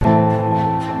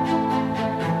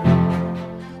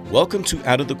Welcome to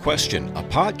Out of the Question, a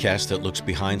podcast that looks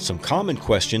behind some common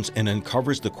questions and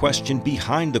uncovers the question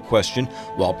behind the question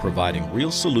while providing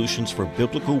real solutions for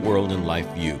biblical world and life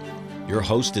view. Your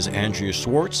host is Andrea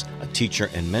Schwartz, a teacher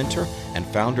and mentor and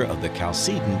founder of the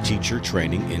Chalcedon Teacher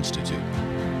Training Institute.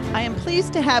 I am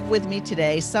pleased to have with me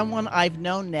today someone I've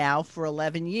known now for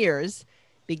 11 years,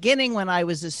 beginning when I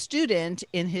was a student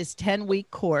in his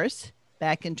 10-week course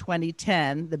back in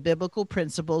 2010, The Biblical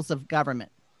Principles of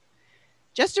Government.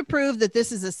 Just to prove that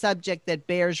this is a subject that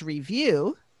bears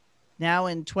review, now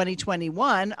in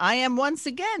 2021, I am once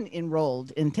again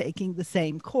enrolled in taking the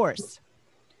same course.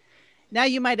 Now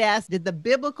you might ask, did the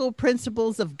biblical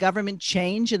principles of government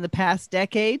change in the past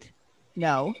decade?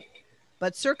 No,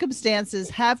 but circumstances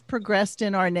have progressed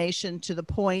in our nation to the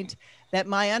point that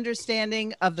my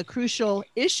understanding of the crucial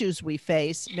issues we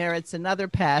face merits another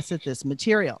pass at this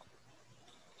material.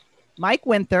 Mike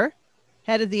Winther,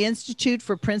 head of the Institute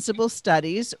for Principal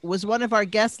Studies, was one of our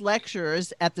guest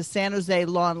lecturers at the San Jose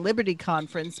Law and Liberty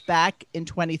Conference back in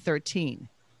 2013.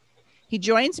 He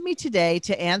joins me today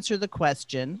to answer the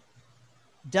question,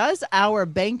 does our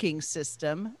banking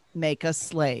system make us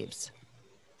slaves?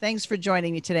 Thanks for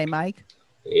joining me today, Mike.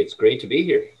 It's great to be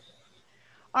here.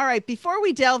 All right, before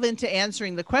we delve into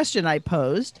answering the question I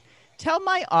posed, tell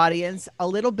my audience a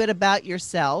little bit about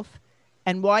yourself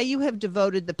and why you have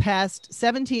devoted the past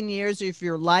 17 years of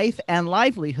your life and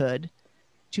livelihood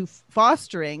to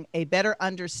fostering a better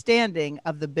understanding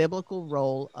of the biblical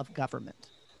role of government.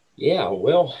 Yeah,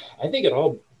 well, I think it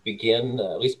all began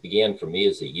for me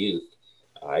as a youth.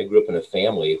 I grew up in a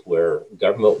family where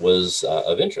government was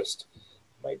of interest.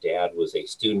 My dad was a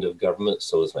student of government,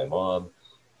 so was my mom.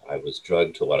 I was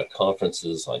drugged to a lot of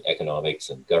conferences on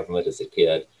economics and government as a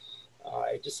kid.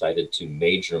 I decided to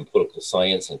major in political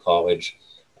science in college,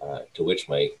 to which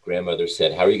my grandmother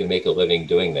said, "How are you going to make a living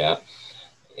doing that?"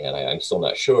 And I'm still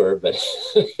not sure, but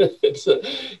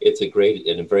it's a great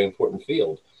and a very important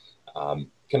field.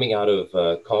 Coming out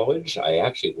of college, I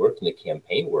actually worked in the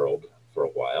campaign world for a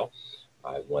while.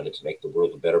 I wanted to make the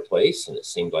world a better place, and it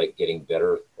seemed like getting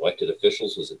better elected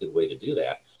officials was a good way to do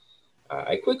that.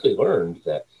 I quickly learned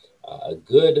that a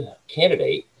good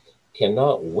candidate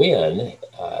cannot win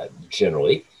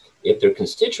generally if their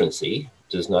constituency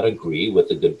does not agree with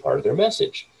a good part of their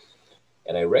message.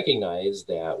 And I recognized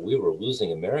that we were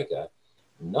losing America,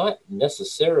 not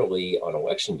necessarily on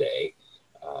election day.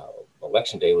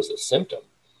 Election day was a symptom.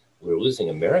 We were losing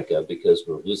America because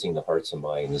we were losing the hearts and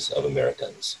minds of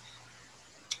Americans.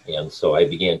 And so I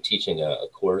began teaching a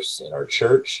course in our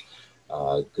church,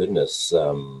 maybe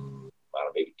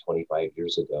 25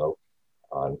 years ago,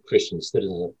 on Christian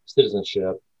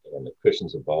citizenship and the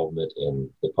Christian's involvement in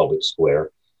the public square.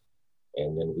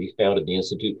 And then we founded the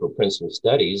Institute for Principal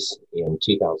Studies in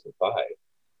 2005.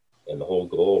 And the whole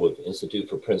goal of Institute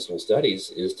for Principal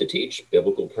Studies is to teach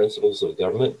biblical principles of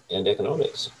government and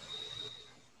economics.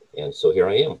 And so here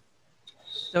I am.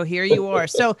 So here you are.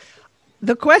 So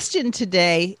the question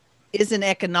today is an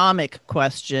economic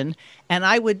question. And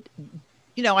I would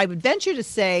venture to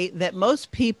say that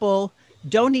most people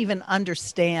don't even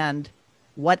understand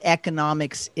what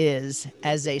economics is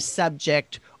as a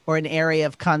subject or an area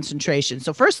of concentration.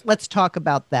 So first, let's talk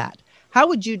about that. How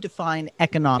would you define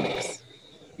economics?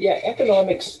 Yeah,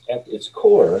 economics at its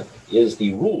core is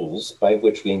the rules by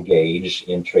which we engage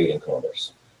in trade and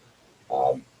commerce.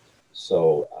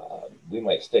 We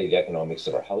might study the economics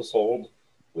of our household,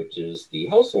 which is the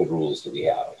household rules that we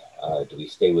have. Do we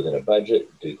stay within a budget?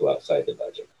 Do we go outside the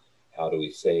budget? How do we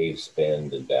save,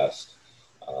 spend, invest?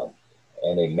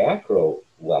 And a macro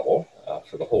level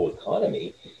for the whole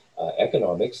economy,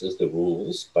 economics is the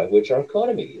rules by which our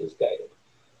economy is guided.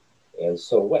 And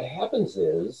so what happens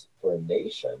is, for a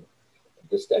nation,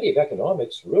 the study of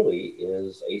economics really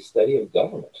is a study of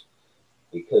government,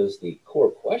 because the core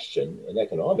question in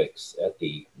economics at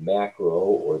the macro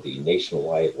or the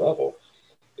nationwide level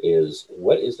is,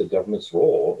 what is the government's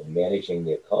role in managing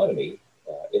the economy,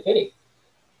 if any?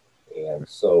 And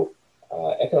so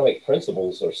economic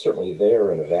principles are certainly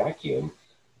there in a vacuum,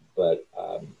 but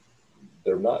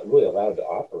they're not really allowed to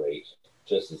operate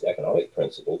just as economic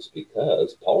principles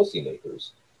because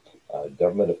policymakers,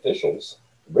 government officials,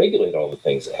 regulate all the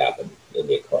things that happen in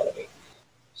the economy.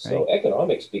 So right.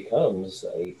 Economics becomes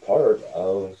a part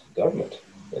of government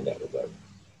in that regard.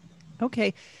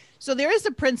 Okay. So there is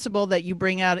a principle that you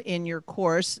bring out in your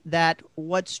course that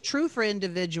what's true for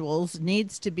individuals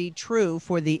needs to be true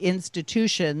for the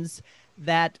institutions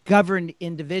that govern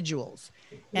individuals.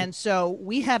 And so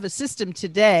we have a system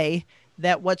today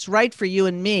that what's right for you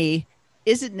and me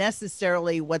isn't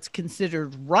necessarily what's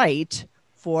considered right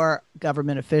for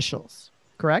government officials,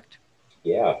 correct?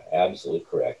 Yeah, absolutely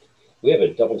correct. We have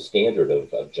a double standard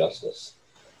of justice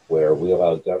where we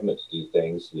allow government to do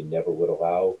things we never would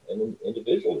allow an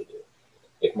individual to do.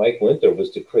 If Mike Winther was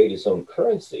to create his own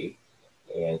currency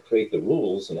and create the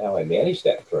rules and how I manage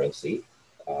that currency,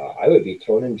 I would be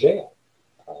thrown in jail.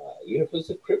 Even if it was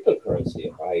a cryptocurrency,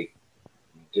 if I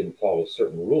didn't follow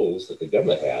certain rules that the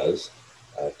government has,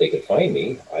 if they could find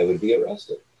me, I would be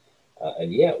arrested.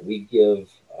 And yet we give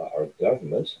our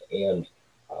government and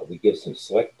we give some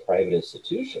select private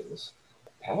institutions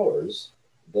powers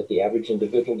that the average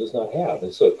individual does not have.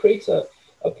 And so it creates a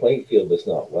playing field that's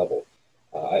not level.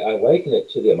 I liken it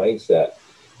to the mindset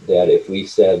that if we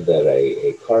said that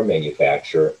a car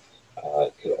manufacturer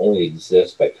could only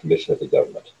exist by permission of the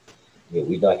government,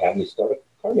 we'd not have any startup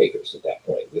car makers at that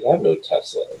point. We'd have no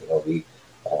Tesla.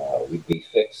 We'd be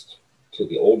fixed to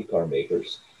the old car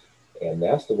makers, and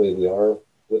that's the way we are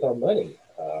with our money.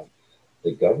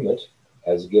 The government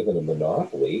has given a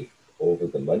monopoly over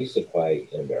the money supply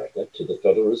in America to the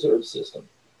Federal Reserve System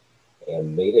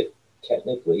and made it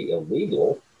technically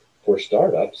illegal for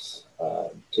startups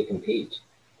to compete.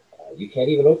 You can't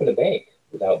even open a bank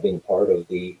without being part of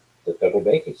the federal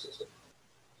banking system.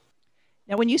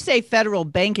 Now, when you say federal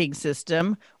banking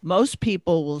system, most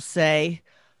people will say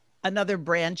another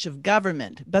branch of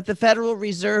government, but the Federal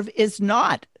Reserve is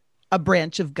not a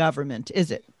branch of government,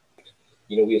 is it?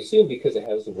 We assume because it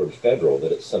has the word federal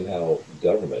that it's somehow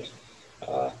government.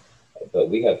 But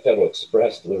we have Federal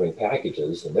Express delivering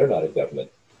packages, and they're not a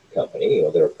government company,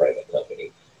 they're a private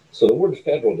company. So the word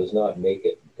federal does not make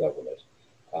it government.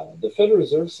 The Federal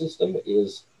Reserve System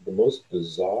is the most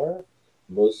bizarre,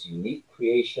 most unique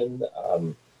creation.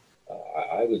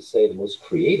 I would say the most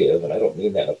creative, and I don't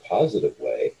mean that in a positive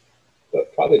way,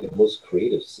 but probably the most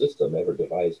creative system ever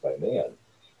devised by man.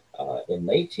 In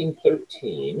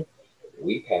 1913,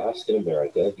 we passed in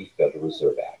America the Federal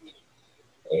Reserve Act.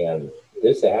 And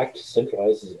this act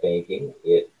centralizes banking.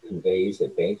 It conveys a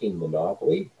banking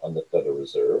monopoly on the Federal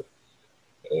Reserve.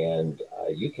 And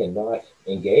you cannot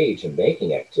engage in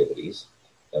banking activities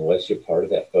unless you're part of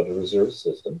that Federal Reserve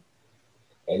System.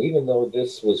 And even though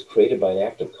this was created by an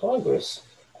act of Congress,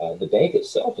 the bank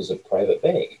itself is a private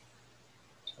bank.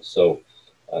 So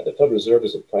the Federal Reserve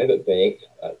is a private bank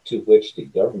to which the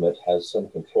government has some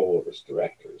control over its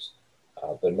directors,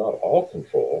 but not all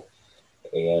control.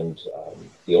 And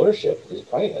the ownership is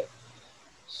private.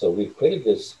 So we've created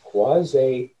this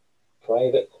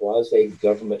quasi-private,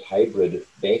 quasi-government hybrid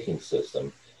banking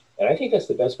system. And I think that's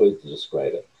the best way to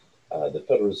describe it. The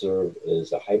Federal Reserve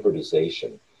is a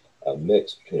hybridization, a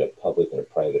mix between a public and a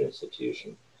private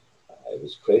institution. It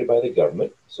was created by the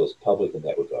government, so it's public in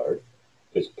that regard.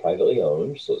 It's privately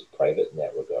owned, so it's private in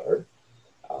that regard.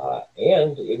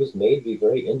 And it was made to be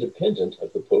very independent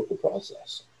of the political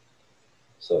process.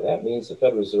 So that means the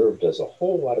Federal Reserve does a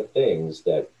whole lot of things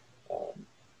that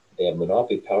they have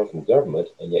monopoly power from government,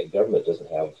 and yet government doesn't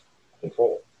have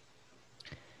control.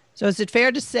 So is it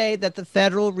fair to say that the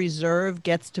Federal Reserve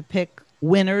gets to pick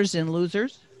winners and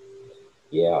losers?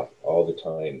 Yeah, all the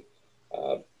time.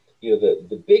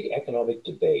 The big economic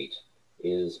debate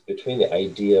is between the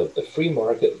idea of the free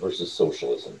market versus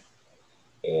socialism.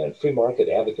 And free market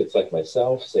advocates like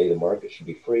myself say the market should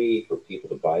be free for people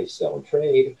to buy, sell, and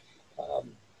trade,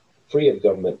 free of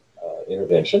government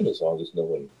intervention, as long as no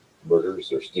one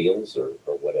murders or steals or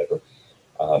whatever.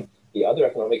 The other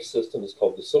economic system is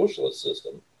called the socialist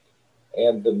system.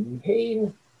 And the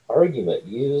main argument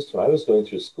used when I was going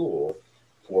through school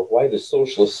for why the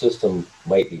socialist system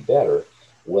might be better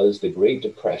was the Great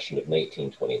Depression of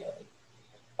 1929.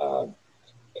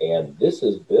 And this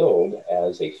is billed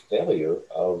as a failure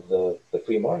of the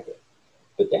free market.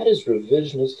 But that is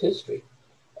revisionist history.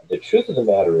 The truth of the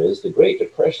matter is the Great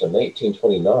Depression of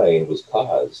 1929 was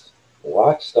caused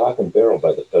lock, stock, and barrel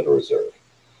by the Federal Reserve.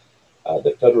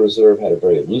 The Federal Reserve had a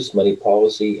very loose money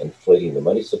policy, inflating the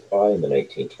money supply in the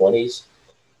 1920s.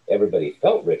 Everybody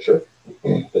felt richer,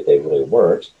 but they really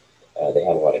weren't. They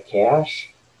had a lot of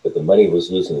cash, but the money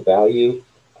was losing value.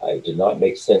 It did not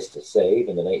make sense to save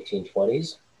in the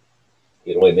 1920s.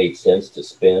 It only made sense to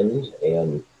spend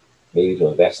and maybe to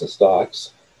invest in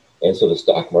stocks. And so the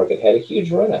stock market had a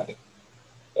huge run up.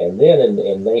 And then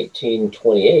in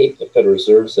 1928, the Federal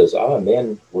Reserve says,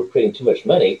 man, we're creating too much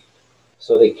money.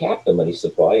 So they capped the money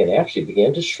supply and actually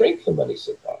began to shrink the money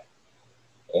supply.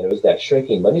 And it was that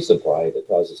shrinking money supply that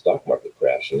caused the stock market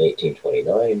crash in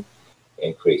 1829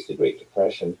 and creates the Great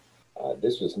Depression.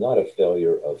 This was not a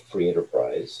failure of free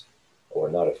enterprise or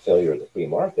not a failure of the free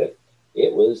market.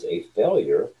 It was a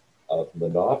failure of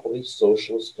monopoly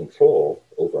socialist control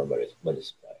over our money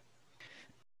supply.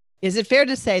 Is it fair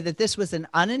to say that this was an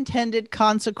unintended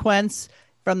consequence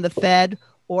from the Fed,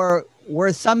 or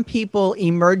were some people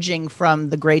emerging from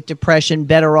the Great Depression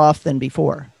better off than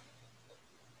before?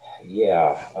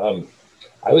 Yeah,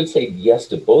 I would say yes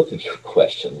to both of your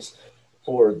questions.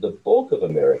 For the bulk of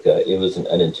America, it was an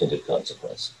unintended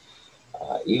consequence.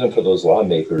 Even for those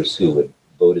lawmakers who had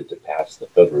voted to pass the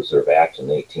Federal Reserve Act in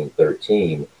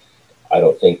 1813, I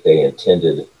don't think they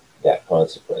intended that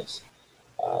consequence.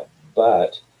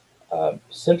 But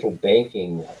central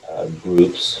banking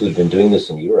groups who'd been doing this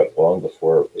in Europe long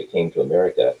before it came to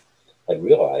America had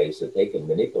realized that they could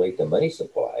manipulate the money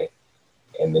supply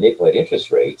and manipulate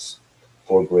interest rates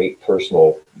for great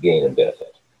personal gain and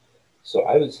benefit. So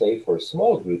I would say for a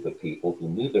small group of people who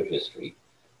knew their history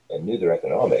and knew their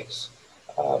economics,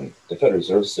 the Federal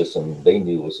Reserve System, they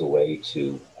knew was a way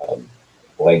to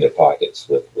line their pockets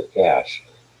with cash.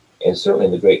 And certainly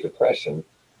in the Great Depression,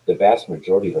 the vast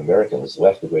majority of Americans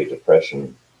left the Great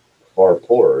Depression far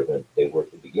poorer than they were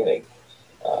at the beginning.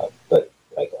 But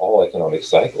like all economic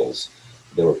cycles,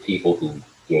 there were people who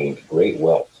gained great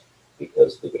wealth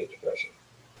because of the Great Depression.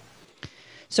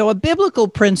 So a biblical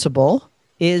principle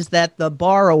is that the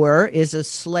borrower is a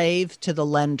slave to the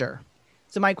lender.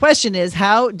 So my question is,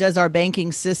 how does our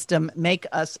banking system make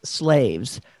us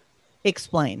slaves?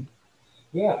 Explain.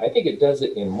 Yeah, I think it does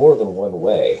it in more than one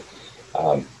way.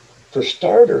 For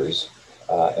starters,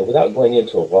 and without going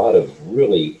into a lot of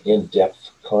really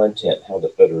in-depth content how the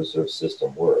Federal Reserve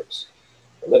System works,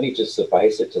 let me just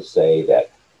suffice it to say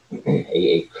that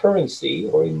a currency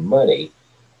or a money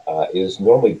is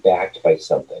normally backed by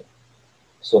something.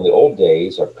 So in the old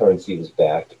days, our currency was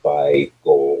backed by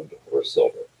gold or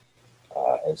silver.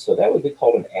 And so that would be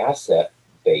called an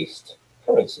asset-based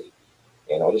currency.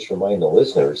 And I'll just remind the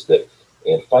listeners that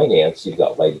in finance, you've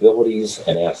got liabilities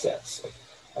and assets.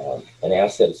 An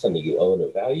asset is something you own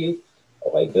or value. A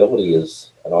liability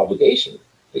is an obligation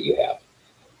that you have.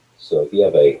 So if you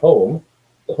have a home,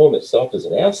 the home itself is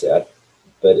an asset,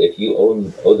 but if you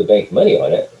owe the bank money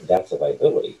on it, that's a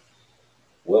liability.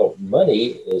 Well, money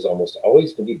is almost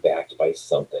always going to be backed by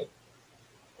something.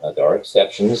 There are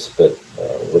exceptions, but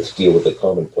let's deal with the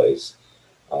commonplace.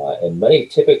 And money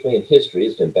typically in history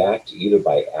has been backed either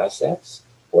by assets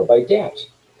or by debt.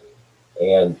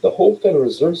 And the whole Federal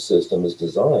Reserve System is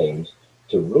designed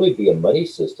to really be a money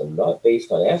system not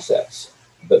based on assets,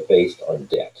 but based on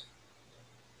debt.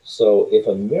 So if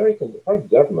our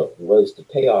government was to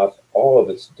pay off all of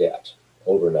its debt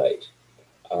overnight,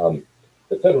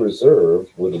 the Federal Reserve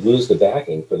would lose the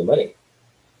backing for the money,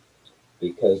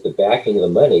 because the backing of the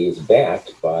money is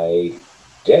backed by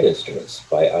debt instruments,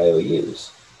 by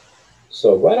IOUs.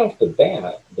 So right off the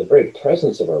bat, the very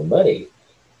presence of our money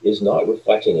is not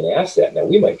reflecting an asset. Now,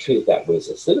 we might treat it that way as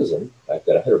a citizen. I've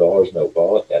got $100 in my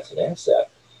wallet, that's an asset.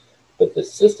 But the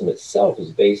system itself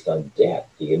is based on debt.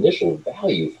 The initial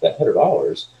value for that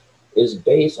 $100 is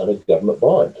based on a government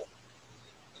bond.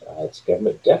 It's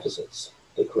government deficits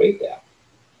that create that.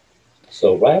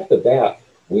 So right off the bat,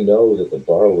 we know that the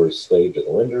borrower is slave to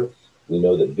the lender. We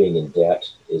know that being in debt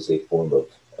is a form of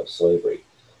slavery.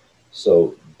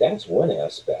 So that's one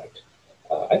aspect.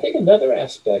 I think another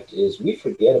aspect is we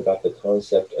forget about the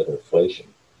concept of inflation.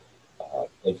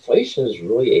 Inflation is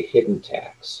really a hidden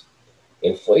tax.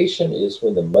 Inflation is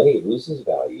when the money loses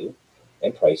value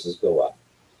and prices go up.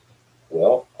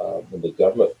 Well, when the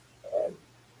government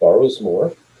borrows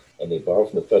more and they borrow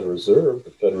from the Federal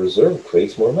Reserve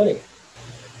creates more money.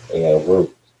 And we're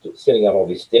sending out all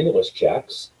these stimulus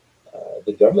checks.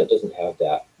 The government doesn't have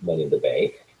that money in the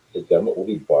bank. The government will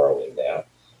be borrowing that,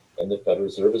 and the Federal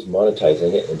Reserve is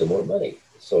monetizing it into more money.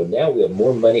 So now we have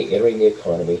more money entering the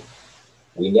economy.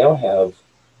 We now have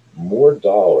more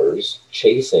dollars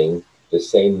chasing the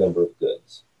same number of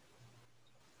goods.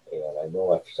 And I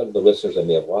know for some of the listeners, I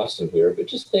may have lost them here, but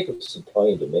just think of supply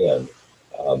and demand.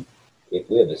 If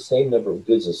we have the same number of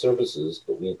goods and services,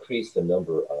 but we increase the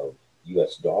number of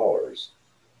US dollars,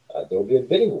 there will be a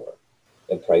bidding war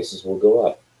and prices will go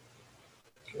up.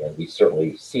 And we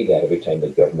certainly see that every time the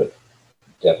government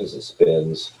deficit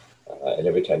spends and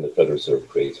every time the Federal Reserve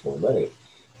creates more money.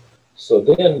 So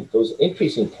then those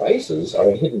increasing prices are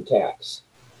a hidden tax,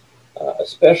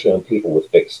 especially on people with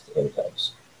fixed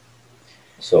incomes.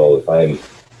 So if I'm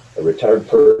a retired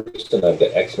person, I've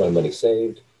got X amount of money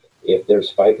saved. If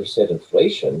there's 5%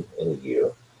 inflation in a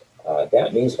year,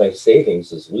 that means my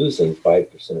savings is losing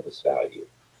 5% of its value.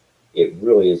 It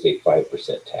really is a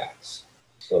 5% tax.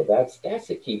 So that's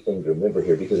a key thing to remember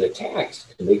here, because a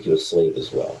tax can make you a slave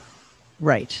as well.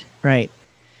 Right, right.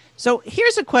 So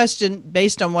here's a question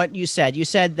based on what you said. You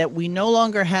said that we no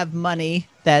longer have money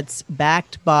that's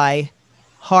backed by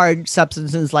hard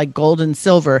substances like gold and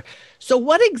silver. So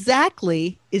what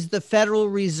exactly is the Federal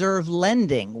Reserve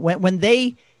lending? When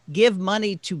they give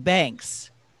money to banks,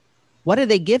 what are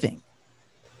they giving?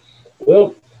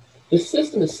 Well, the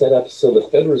system is set up so the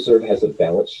Federal Reserve has a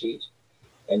balance sheet,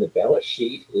 and the balance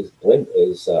sheet is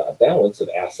a balance of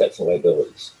assets and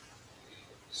liabilities.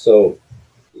 So,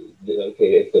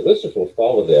 okay, if the listeners will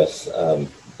follow this, the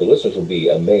listeners will be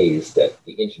amazed at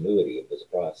the ingenuity of this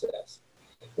process.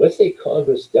 Let's say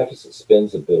Congress deficit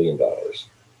spends $1 billion.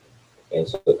 And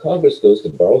so the Congress goes to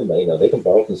borrow the money. Now, they can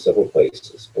borrow from several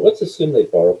places, but let's assume they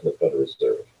borrow from the Federal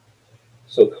Reserve.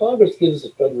 So Congress gives the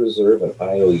Federal Reserve an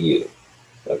IOU,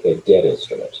 like a debt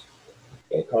instrument.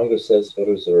 And Congress says to the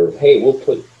Federal Reserve, hey,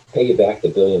 we'll pay you back the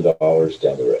 $1 billion down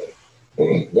the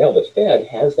road. Now the Fed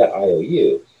has that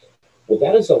IOU. Well,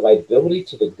 that is a liability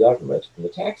to the government and the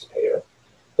taxpayer,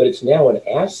 but it's now an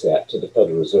asset to the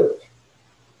Federal Reserve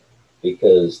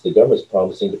because the government's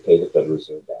promising to pay the Federal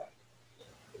Reserve back.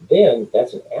 Then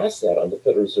that's an asset on the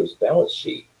Federal Reserve's balance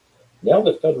sheet. Now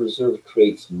the Federal Reserve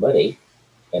creates money,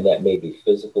 and that may be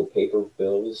physical paper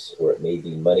bills, or it may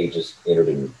be money just entered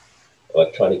in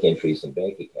electronic entries in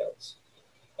bank accounts.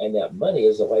 And that money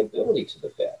is a liability to the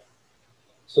Fed.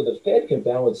 So the Fed can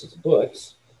balance its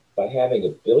books by having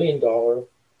 $1 billion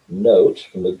note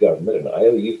from the government, an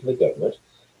IOU from the government,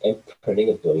 and printing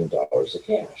 $1 billion of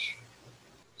cash.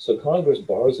 So Congress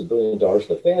borrows $1 billion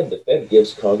from the Fed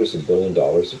gives Congress $1 billion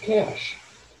of cash.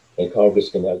 And Congress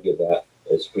can now give that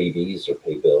as freebies or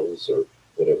pay bills or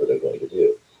whatever they're going to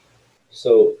do.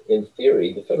 So in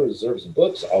theory, the Federal Reserve's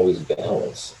books always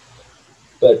balance.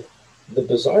 But the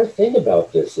bizarre thing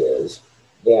about this is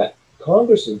that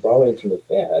Congress is borrowing from the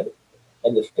Fed,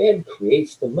 and the Fed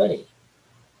creates the money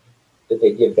that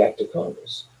they give back to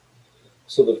Congress.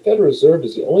 So the Federal Reserve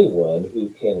is the only one who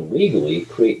can legally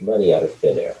create money out of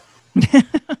thin air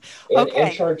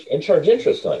and charge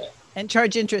interest on it. And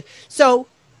charge interest. So,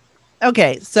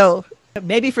 okay, so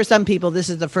maybe for some people, this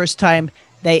is the first time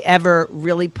they ever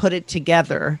really put it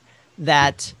together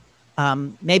that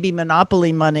maybe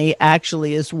monopoly money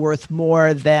actually is worth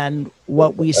more than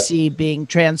what we see being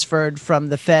transferred from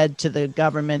the Fed to the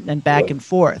government and back and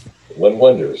forth. One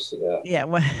wonders.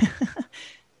 Yeah.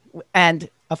 And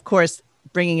of course,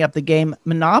 bringing up the game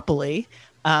Monopoly,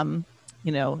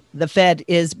 the Fed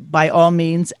is by all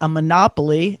means a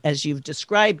monopoly, as you've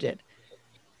described it.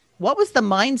 What was the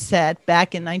mindset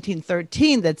back in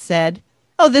 1913 that said,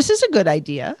 oh, this is a good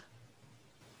idea?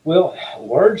 Well,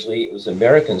 largely it was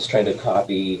Americans trying to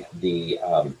copy the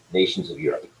nations of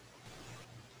Europe.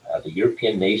 The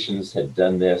European nations had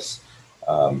done this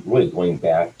really going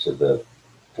back to the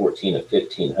 14 or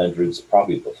 1500s,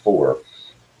 probably before,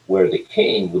 where the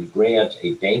king would grant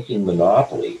a banking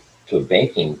monopoly to a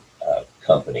banking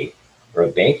company or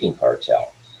a banking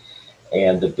cartel.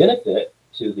 And the benefit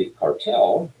to the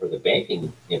cartel or the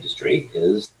banking industry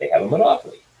is they have a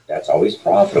monopoly. That's always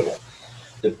profitable.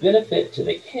 The benefit to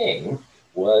the king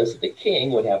was the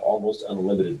king would have almost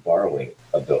unlimited borrowing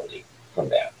ability from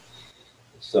that.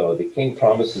 So the king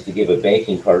promises to give a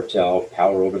banking cartel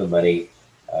power over the money,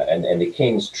 and the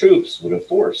king's troops would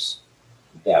enforce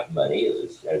that money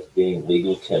as being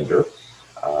legal tender.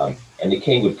 And the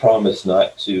king would promise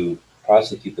not to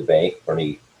prosecute the bank for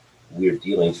any weird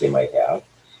dealings they might have.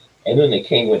 And when the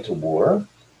king went to war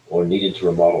or needed to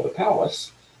remodel the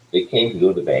palace, the king could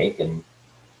go to the bank and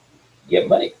get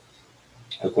money.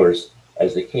 Of course,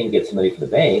 as the king gets money from the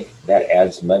bank, that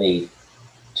adds money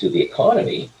to the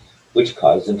economy, which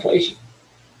caused inflation.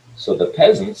 So the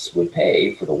peasants would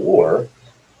pay for the war,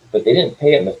 but they didn't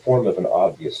pay it in the form of an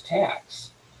obvious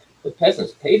tax. The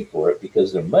peasants paid for it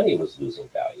because their money was losing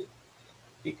value.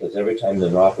 Because every time the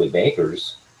monopoly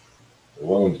bankers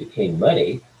loaned the king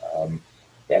money,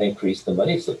 that increased the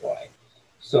money supply.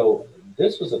 So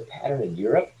this was a pattern in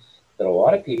Europe that a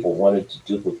lot of people wanted to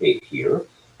duplicate here.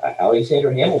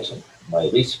 Alexander Hamilton, my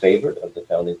least favorite of the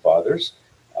founding fathers,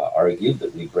 argued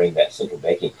that we bring that central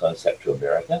banking concept to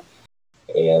America.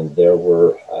 And there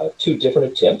were two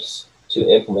different attempts to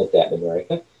implement that in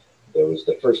America. There was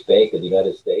the First Bank of the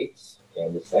United States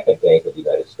and the Second Bank of the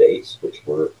United States, which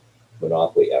were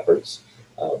monopoly efforts.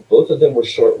 Both of them were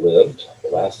short-lived,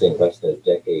 lasting less than a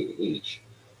decade each.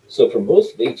 So for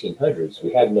most of the 1800s,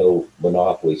 we had no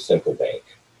monopoly central bank.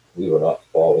 We were not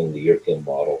following the European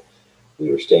model. We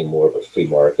were staying more of a free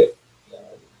market,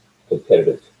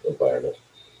 competitive environment.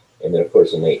 And then, of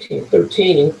course, in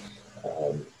 1913,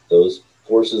 those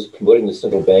forces promoting the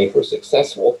central bank were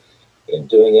successful in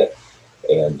doing it.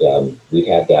 And we've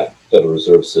had that Federal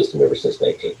Reserve System ever since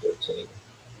 1913.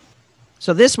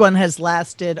 So this one has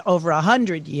lasted over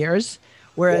 100 years.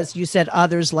 whereas you said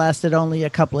others lasted only a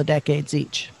couple of decades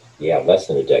each. Yeah, less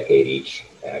than a decade each,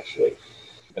 actually.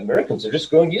 Americans are just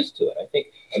grown used to it. I think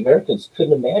Americans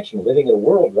couldn't imagine living in a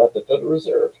world without the Federal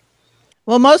Reserve.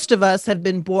 Well, most of us have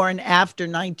been born after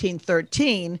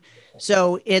 1913,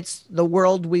 so it's the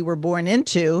world we were born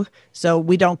into, so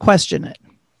we don't question it.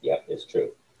 Yeah, it's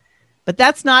true. But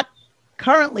that's not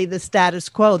currently the status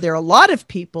quo. There are a lot of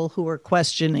people who are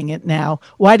questioning it now.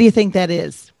 Why do you think that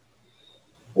is?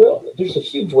 Well, there's a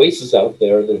few voices out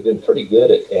there that have been pretty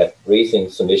good at raising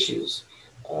some issues.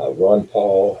 Ron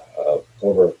Paul,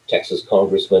 former Texas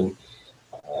congressman,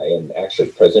 and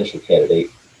actually presidential candidate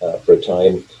for a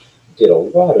time, did a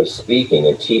lot of speaking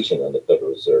and teaching on the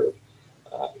Federal Reserve.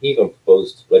 He even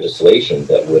proposed legislation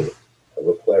that would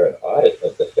require an audit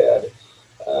of the Fed.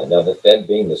 Now, the Fed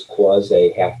being this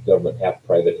quasi half government, half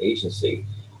private agency,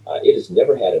 it has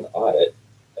never had an audit,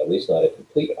 at least not a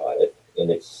complete audit, in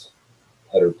its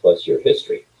 100-plus year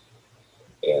history.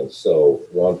 And so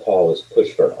Ron Paul has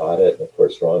pushed for an audit. And of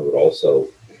course, Ron would also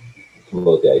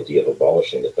promote the idea of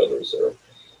abolishing the Federal Reserve.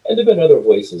 And there have been other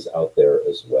voices out there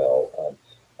as well.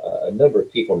 A number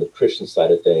of people on the Christian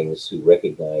side of things who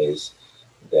recognize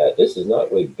that this is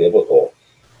not really biblical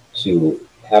to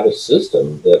have a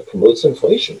system that promotes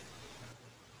inflation.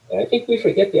 And I think we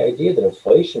forget the idea that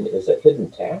inflation is a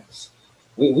hidden tax.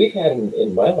 We've had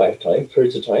in my lifetime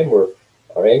periods of time where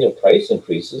our annual price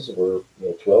increases were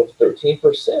 12,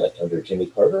 13% under Jimmy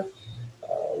Carter.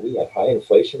 We had high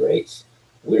inflation rates.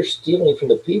 We're stealing from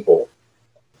the people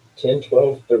 10,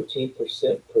 12,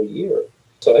 13% per year.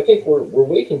 So I think we're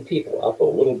waking people up a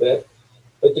little bit,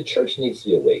 but the church needs to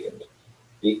be awakened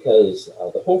because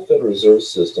the whole Federal Reserve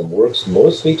System works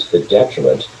mostly to the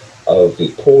detriment of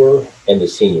the poor and the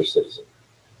senior citizen.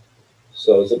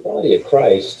 So as a body of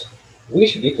Christ, we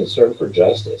should be concerned for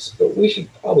justice, but we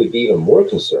should probably be even more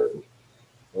concerned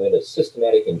when a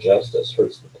systematic injustice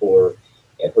hurts the poor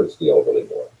and hurts the elderly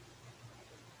more.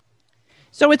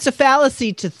 So it's a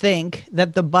fallacy to think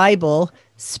that the Bible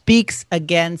speaks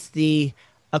against the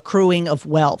accruing of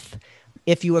wealth.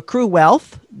 If you accrue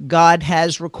wealth, God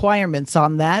has requirements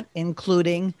on that,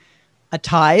 including a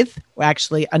tithe, or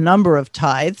actually a number of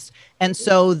tithes. And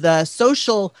so the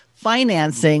social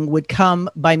financing would come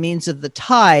by means of the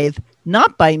tithe,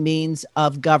 not by means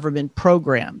of government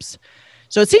programs.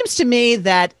 So it seems to me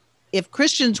that if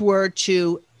Christians were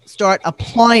to start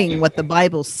applying what the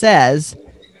Bible says,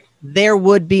 there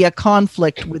would be a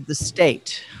conflict with the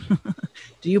state.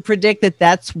 Do you predict that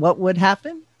that's what would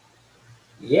happen?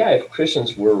 Yeah, if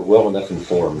Christians were well enough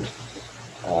informed.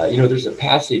 There's a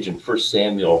passage in 1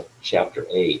 Samuel chapter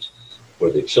 8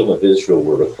 where the children of Israel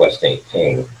were requesting a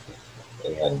king.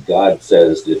 And God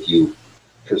says that if you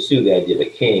pursue the idea of a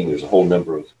king, there's a whole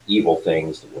number of evil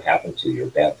things that will happen to you, or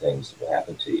bad things that will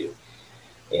happen to you.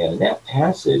 And that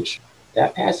passage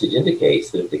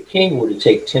indicates that if the king were to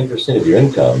take 10% of your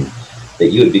income, that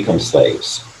you would become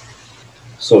slaves.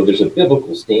 So there's a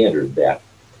biblical standard that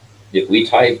if we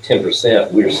tithe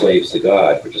 10%, we're slaves to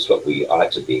God, which is what we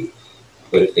ought to be.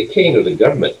 But if the king or the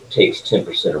government takes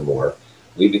 10% or more,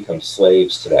 we become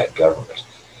slaves to that government.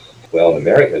 Well, in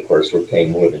America, of course, we're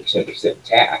paying more than 10%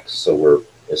 tax, so we're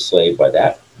enslaved by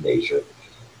that measure.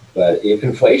 But if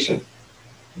inflation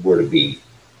were to be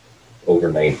over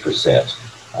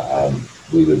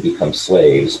 9%, we would become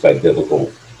slaves by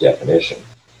biblical definition.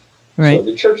 Right. So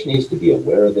the church needs to be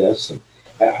aware of this. And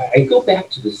I go back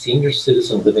to the senior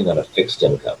citizen living on a fixed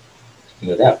income.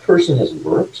 That person has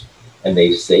worked and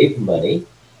they've saved money.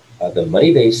 The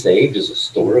money they saved is a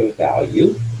store of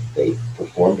value. They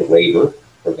performed labor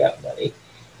for that money.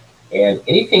 And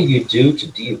anything you do to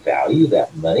devalue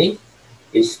that money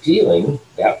is stealing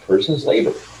that person's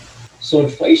labor. So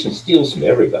inflation steals from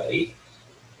everybody,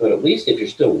 but at least if you're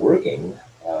still working,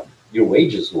 your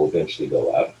wages will eventually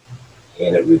go up,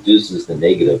 and it reduces the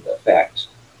negative effect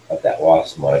of that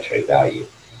lost monetary value.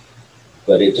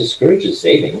 But it discourages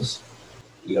savings.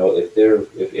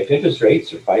 If interest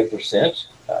rates are 5%,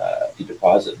 if you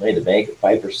deposit money in the bank at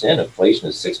 5%, inflation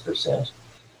is 6%,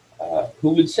 who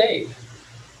would save?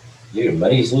 Your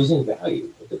money is losing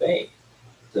value at the bank.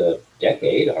 The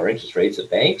decade, our interest rates at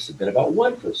banks have been about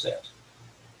 1%.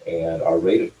 And our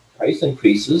rate of price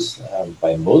increases,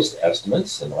 by most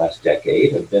estimates in the last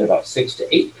decade, have been about 6 to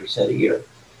 8% a year.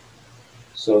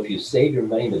 So if you save your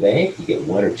money in the bank, you get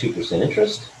 1 or 2%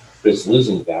 interest, but it's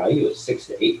losing value at 6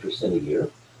 to 8% a year.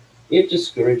 It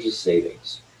discourages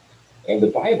savings. And the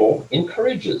Bible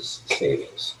encourages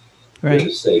savings. Right. We're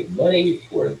to save money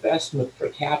for investment, for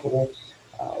capital.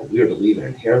 We are to leave an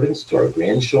inheritance to our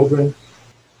grandchildren.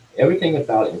 Everything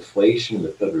about inflation and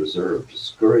the Federal Reserve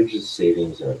discourages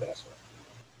savings and investment.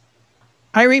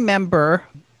 I remember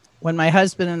when my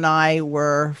husband and I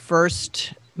were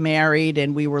first married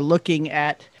and we were looking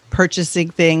at purchasing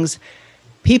things,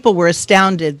 people were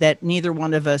astounded that neither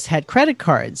one of us had credit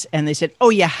cards. And they said, oh,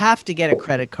 you have to get a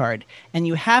credit card and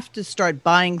you have to start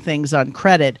buying things on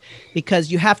credit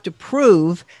because you have to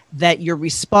prove that you're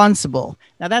responsible.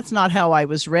 Now, that's not how I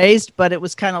was raised, but it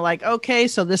was kind of like, okay,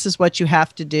 so this is what you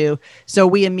have to do. So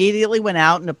we immediately went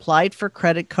out and applied for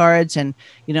credit cards. And,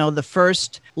 the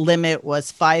first limit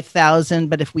was 5,000.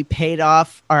 But if we paid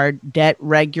off our debt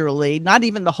regularly, not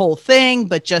even the whole thing,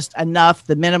 but just enough,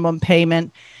 the minimum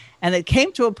payment. And it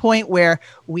came to a point where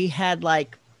we had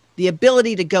like the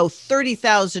ability to go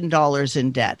 $30,000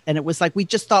 in debt. And it was like, we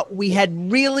just thought we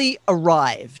had really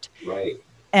arrived. Right.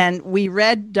 And we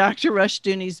read Dr.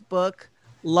 Rushdoony's book,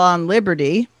 Law and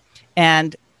Liberty,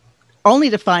 and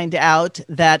only to find out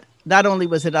that not only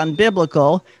was it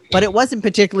unbiblical, but it wasn't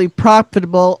particularly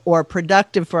profitable or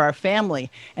productive for our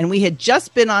family. And we had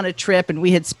just been on a trip and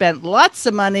we had spent lots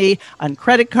of money on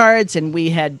credit cards and we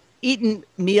had eaten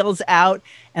meals out.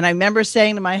 And I remember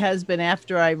saying to my husband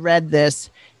after I read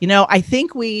this, I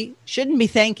think we shouldn't be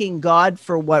thanking God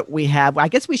for what we have. I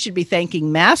guess we should be thanking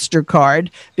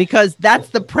MasterCard because that's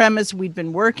the premise we've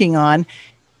been working on.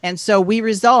 And so we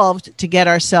resolved to get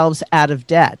ourselves out of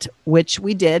debt, which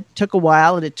we did. Took a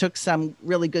while and it took some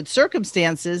really good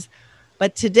circumstances.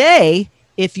 But today,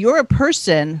 if you're a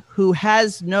person who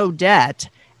has no debt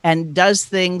and does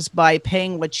things by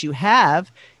paying what you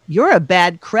have, you're a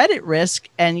bad credit risk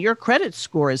and your credit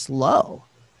score is low.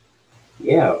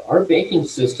 Yeah, our banking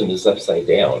system is upside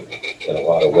down in a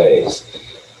lot of ways.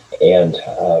 And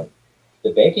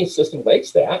the banking system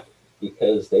likes that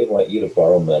because they want you to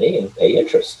borrow money and pay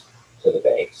interest to the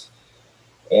banks.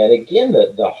 And again,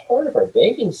 the heart of our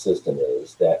banking system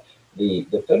is that the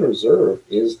Federal Reserve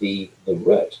is the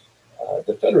root.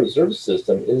 The Federal Reserve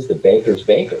System is the banker's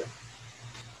banker.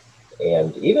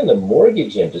 And even the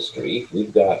mortgage industry,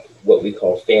 we've got what we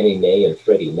call Fannie Mae and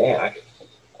Freddie Mac.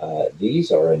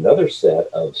 These are another set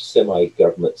of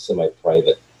semi-government,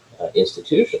 semi-private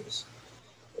institutions.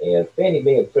 And Fannie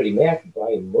Mae and Freddie Mac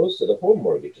buy most of the home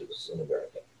mortgages in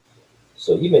America.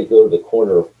 So you may go to the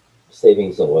corner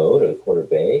savings and loan or the corner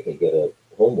bank and get a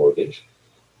home mortgage.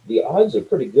 The odds are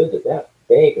pretty good that that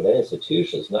bank or that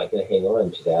institution is not going to hang on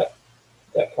to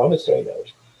that promissory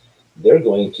note. They're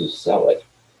going to sell it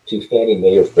to Fannie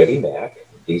Mae or Freddie Mac,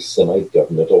 these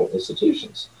semi-governmental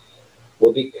institutions.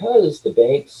 Well, because the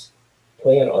banks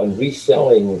plan on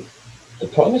reselling the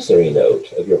promissory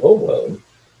note of your home loan,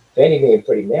 Fannie Mae and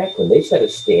Freddie Mac, when they set a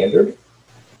standard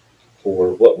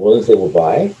for what loans they will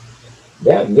buy,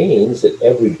 that means that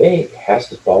every bank has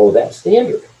to follow that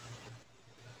standard.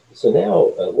 So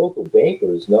now a local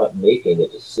banker is not making a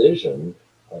decision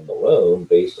on the loan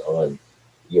based on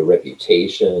your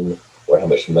reputation or how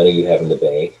much money you have in the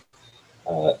bank.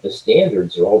 The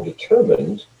standards are all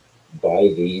determined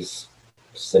by these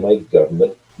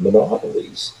semi-government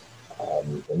monopolies.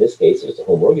 In this case, it's a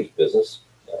home mortgage business,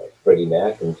 Freddie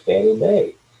Mac and Fannie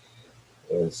Mae.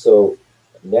 And so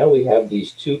now we have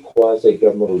these two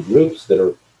quasi-governmental groups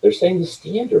they're setting the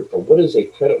standard for what is a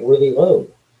creditworthy loan.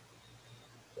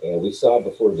 And we saw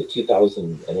before the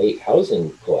 2008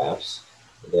 housing collapse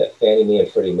that Fannie Mae and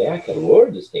Freddie Mac had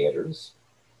lowered the standards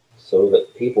so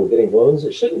that people were getting loans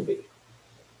that shouldn't be.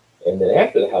 And then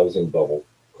after the housing bubble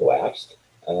collapsed,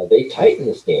 they tightened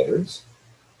the standards,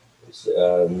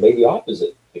 made the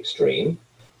opposite extreme,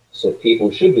 so people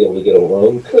who should be able to get a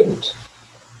loan couldn't.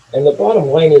 And the bottom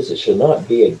line is it should not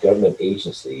be a government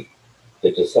agency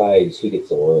that decides who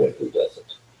gets a loan and who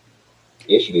doesn't.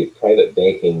 It should be private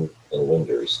banking and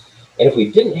lenders. And if we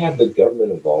didn't have the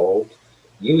government involved,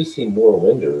 you would see more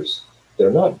lenders. They're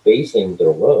not basing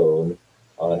their loan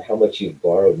on how much you've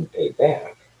borrowed and paid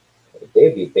back.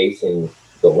 They'd be basing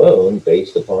the loan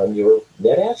based upon your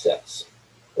net assets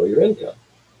or your income,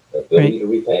 ability to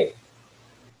repay.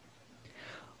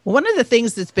 One of the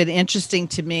things that's been interesting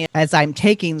to me as I'm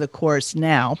taking the course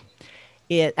now,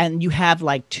 and you have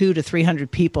like 200 to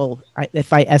 300 people,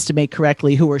 if I estimate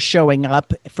correctly, who are showing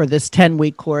up for this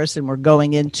 10-week course, and we're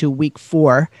going into week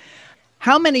 4.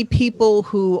 How many people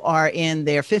who are in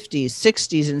their 50s,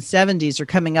 60s, and 70s are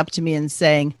coming up to me and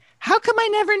saying, how come I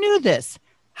never knew this?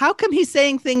 How come he's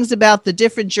saying things about the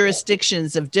different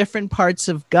jurisdictions of different parts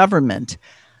of government?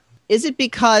 Is it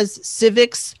because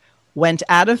civics went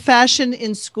out of fashion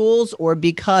in schools, or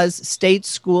because state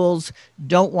schools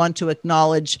don't want to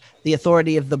acknowledge the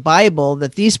authority of the Bible,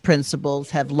 that these principles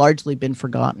have largely been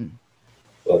forgotten?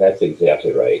 Well, that's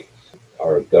exactly right.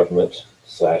 Our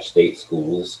government/state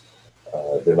schools,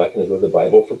 they're not going to go to the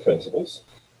Bible for principles,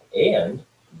 and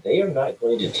they are not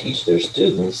going to teach their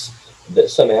students that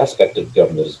some aspect of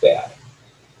government is bad.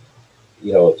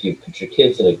 If you put your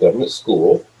kids in a government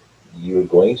school, you're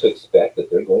going to expect that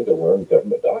they're going to learn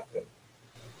government doctrine.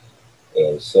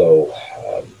 And so,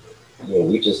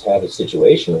 we just have a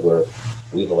situation where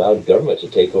we've allowed government to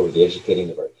take over the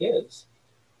educating of our kids.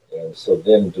 And so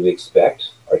then do we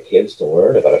expect our kids to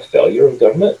learn about a failure of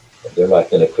government? They're not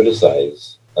going to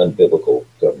criticize unbiblical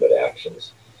government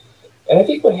actions. And I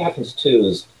think what happens too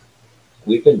is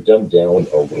we've been dumbed down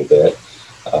a little bit.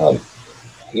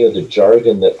 The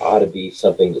jargon that ought to be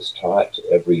something that's taught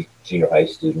to every junior high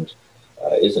student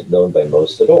isn't known by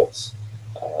most adults.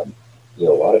 A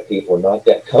lot of people are not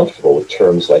that comfortable with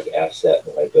terms like asset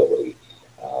and liability,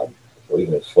 or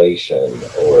even inflation,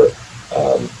 or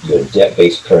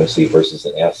debt-based currency versus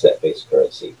an asset-based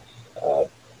currency.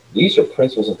 These are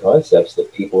principles and concepts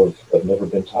that people have never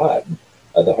been taught.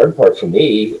 The hard part for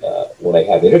me, when I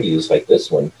have interviews like this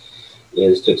one,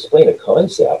 is to explain a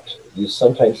concept. You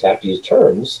sometimes have to use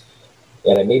terms,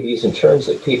 and I may be using terms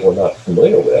that people are not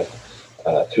familiar with,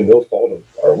 through no fault of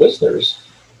our listeners,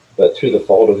 but through the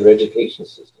fault of their education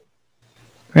system.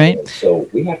 Right. And so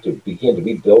we have to begin to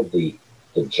rebuild the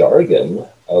jargon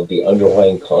of the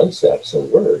underlying concepts and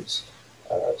words,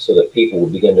 so that people will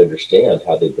begin to understand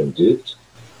how they've been duped,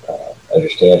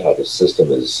 understand how the system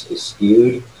is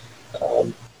skewed.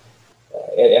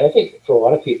 And I think for a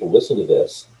lot of people listening to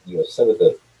this, some of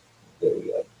the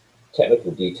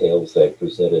technical details that I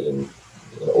presented in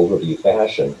an overview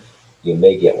fashion, you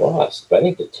may get lost. But I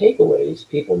think the takeaways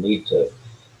people need to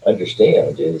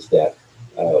understand is that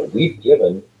we've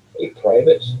given a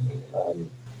private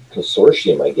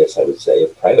consortium, I guess I would say, a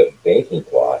private banking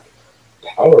bloc,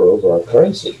 power over our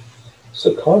currency.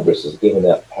 So Congress has given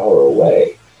that power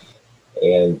away,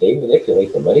 and they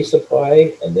manipulate the money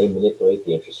supply and they manipulate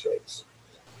the interest rates.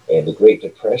 And the Great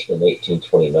Depression in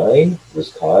 1829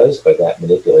 was caused by that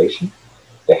manipulation.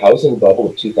 The housing bubble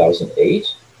of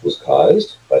 2008 was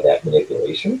caused by that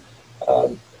manipulation.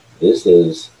 This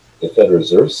is the Federal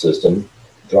Reserve System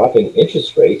dropping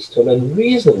interest rates to an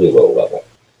unreasonably low level,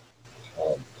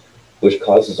 which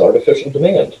causes artificial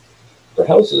demand for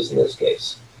houses in this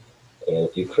case. And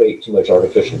if you create too much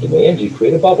artificial demand, you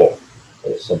create a bubble.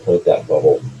 And at some point that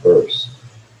bubble bursts.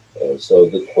 And so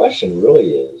the question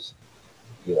really is,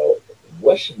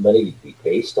 what should money be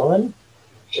based on?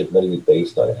 Should money be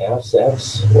based on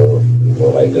assets or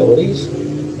liabilities?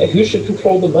 And who should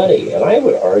control the money? And I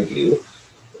would argue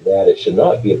that it should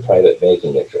not be a private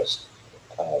banking interest.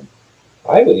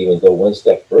 I would even go one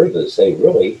step further to say,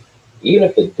 really, even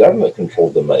if the government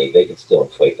controlled the money, they could still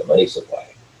inflate the money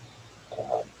supply.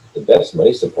 The best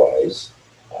money supplies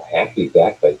have to be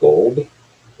backed by gold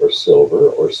or silver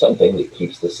or something that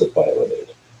keeps the supply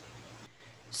limited.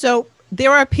 So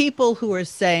there are people who are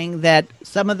saying that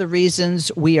some of the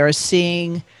reasons we are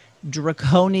seeing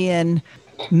draconian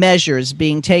measures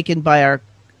being taken by our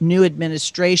new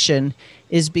administration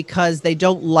is because they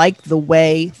don't like the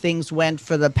way things went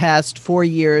for the past 4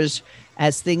 years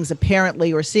as things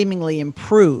apparently or seemingly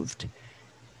improved.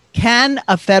 Can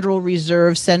a Federal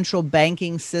Reserve central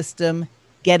banking system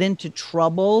get into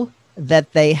trouble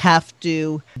that they have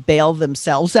to bail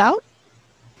themselves out?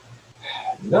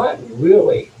 Not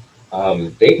really.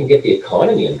 They can get the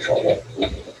economy in trouble,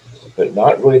 but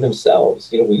not really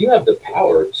themselves. When you have the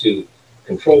power to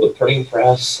control the printing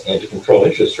press and to control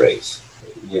interest rates,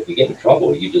 if you get in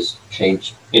trouble, you just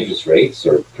change interest rates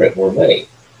or print more money.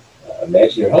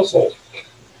 Imagine your household.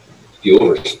 If you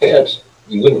overspent,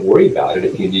 you wouldn't worry about it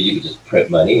if you knew you could just print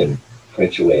money and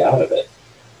print your way out of it.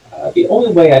 The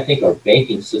only way I think our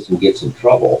banking system gets in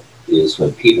trouble is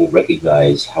when people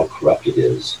recognize how corrupt it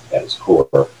is at its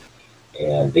core,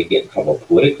 and they get in trouble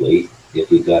politically if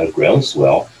we've got a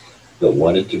groundswell that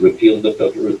wanted to repeal the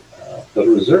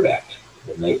Federal Reserve Act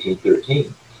of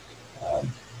 1913.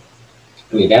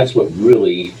 That's what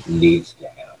really needs to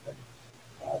happen,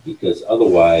 because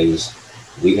otherwise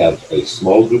we have a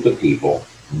small group of people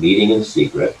meeting in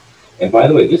secret. And by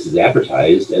the way, this is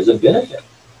advertised as a benefit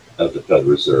of the Federal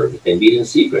Reserve. They meet in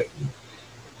secret.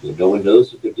 No one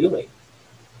knows what they're doing.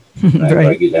 And I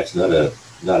argue that's not a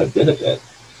benefit.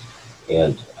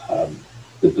 And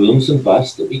the booms and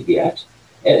busts that we get,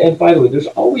 and by the way, there's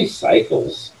always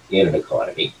cycles in an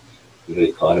economy.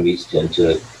 Economies tend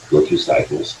to go through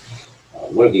cycles.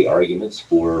 One of the arguments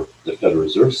for the Federal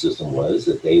Reserve System was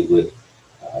that they would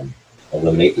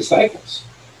eliminate the cycles.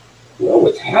 Well,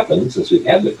 what's happened since we've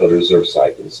had the Federal Reserve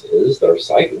cycles is that our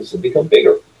cycles have become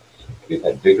bigger. We've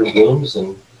had bigger booms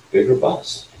and bigger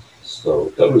busts. So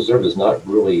the Federal Reserve has not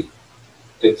really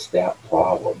fixed that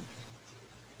problem.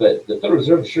 But the Federal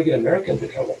Reserve sure get America into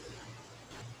trouble.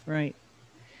 Right.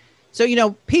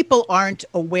 So, people aren't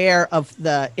aware of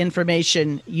the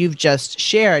information you've just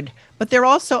shared, but they're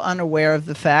also unaware of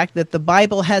the fact that the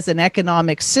Bible has an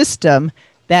economic system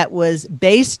that was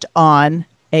based on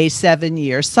a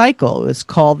 7-year cycle. It was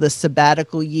called the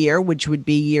sabbatical year, which would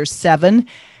be year 7.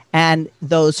 And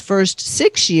those first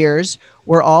 6 years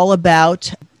were all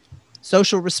about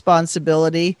social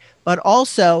responsibility, but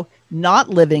also not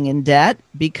living in debt,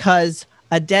 because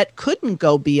a debt couldn't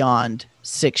go beyond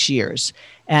 6 years.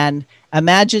 And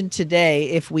imagine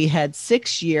today if we had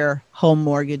 6-year home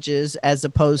mortgages as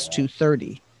opposed to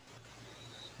 30.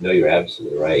 No, you're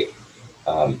absolutely right.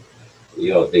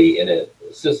 In a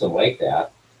system like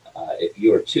that, if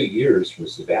you are 2 years from a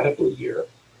sabbatical year,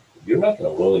 you're not going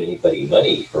to loan anybody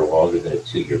money for longer than a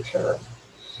 2-year term.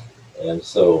 And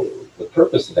so the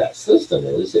purpose of that system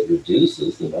is it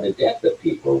reduces the amount of debt that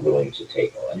people are willing to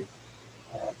take on.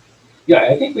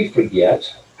 I think we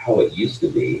forget how it used to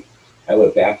be. I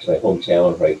went back to my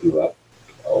hometown where I grew up,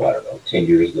 10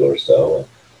 years ago or so. And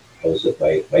I was with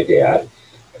my dad,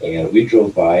 and we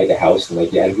drove by the house that my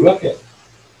dad grew up in.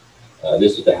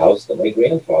 This was the house that my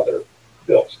grandfather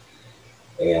built.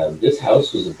 And this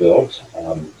house was built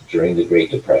during the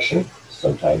Great Depression,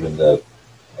 sometime in the,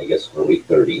 early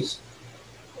 30s.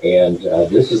 And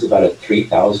this is about a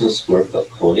 3,000 square foot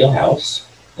colonial house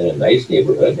in a nice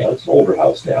neighborhood. Now, it's an older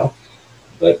house now,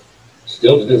 but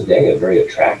still to this day, a very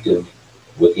attractive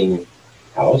looking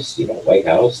house, white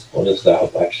house, colonial style,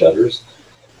 black shutters.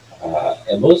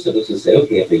 And most of us would say,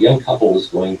 okay, if a young couple is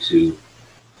going to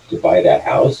buy that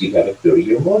house, you have a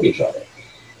 30-year mortgage on it.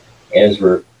 And as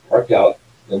we're parked out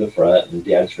in the front and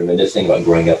Dad's reminiscing about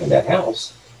growing up in that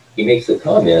house, he makes a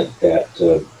comment that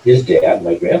his dad,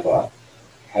 my grandpa,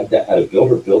 had a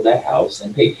builder build that house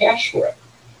and pay cash for it.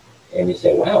 And you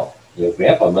say, wow,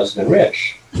 Grandpa must have been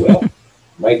rich. Well,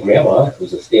 my grandma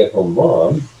was a stay-at-home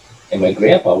mom, and my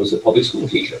grandpa was a public school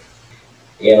teacher.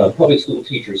 And on public school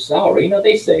teacher's salary,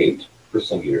 they saved for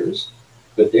some years,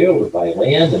 but they would buy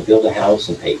land and build a house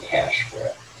and pay cash for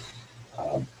it.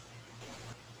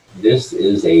 This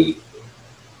is a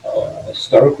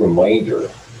stark reminder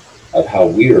of how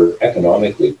we're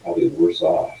economically probably worse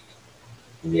off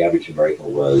than the average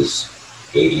American was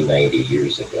 80, 90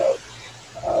 years ago.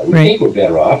 We think we're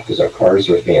better off because our cars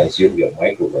are fancier, we have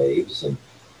microwaves and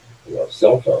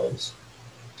cell phones,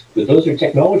 but those are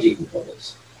technology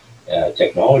components.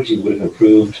 Technology would have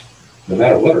improved no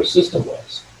matter what our system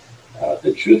was.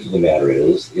 The truth of the matter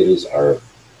is, it is our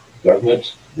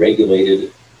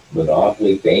government-regulated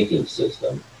monopoly banking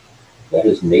system that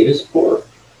has made us poor.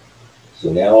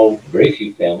 So now very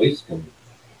few families can,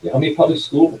 how many public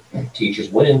school teachers,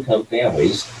 one-income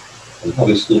families, and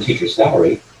public school teacher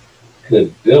salary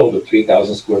could build a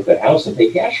 3,000 square foot house and pay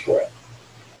cash for it?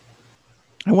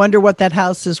 I wonder what that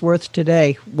house is worth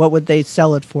today. What would they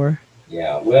sell it for?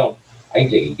 Yeah, well, I can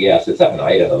take a guess. It's up in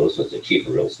Idaho, so it's a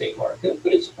cheaper real estate market,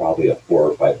 but it's probably a $400,000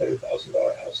 or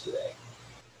 $500,000 house today.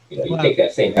 You take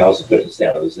that same house and put it in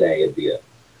San Jose, it'd be a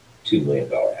 $2 million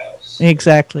house.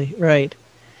 Exactly, right.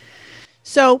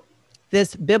 So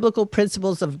this Biblical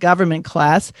Principles of Government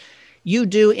class, you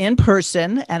do in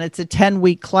person, and it's a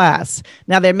 10-week class.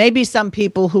 Now, there may be some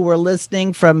people who are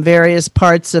listening from various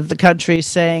parts of the country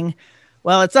saying,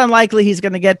 well, it's unlikely he's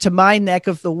going to get to my neck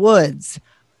of the woods.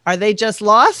 Are they just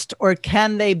lost, or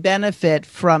can they benefit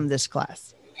from this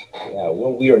class? Yeah,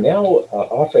 well, we are now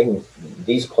offering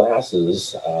these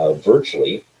classes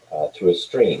virtually through a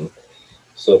stream.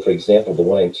 So, for example, the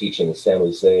one I'm teaching in San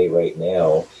Jose right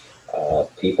now,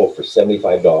 people for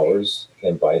 $75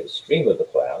 can buy the stream of the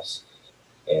class,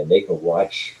 and they can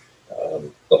watch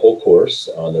the whole course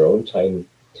on their own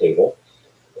timetable.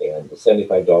 And the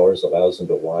 $75 allows them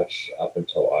to watch up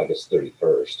until August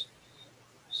 31st.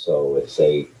 So it's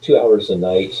 2 hours a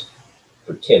night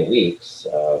for 10 weeks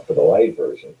for the live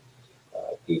version.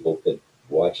 People could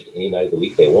watch it any night of the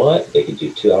week they want. They could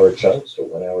do 2-hour chunks or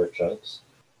 1-hour chunks.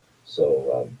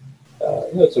 So,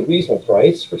 it's a reasonable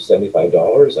price for $75.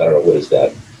 I don't know, what is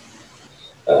that?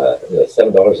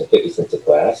 $7.50 a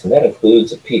class, and that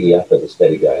includes a PDF of the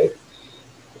study guide.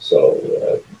 So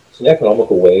it's an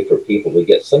economical way for people to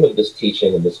get some of this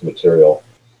teaching and this material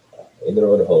in their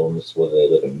own homes, whether they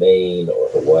live in Maine or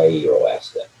Hawaii or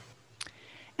Alaska.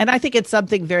 And I think it's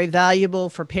something very valuable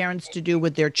for parents to do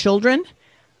with their children.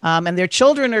 And their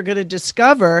children are going to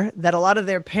discover that a lot of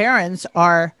their parents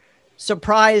are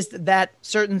surprised that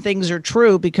certain things are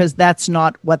true because that's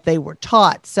not what they were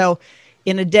taught. So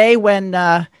in a day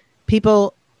when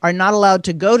people are not allowed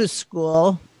to go to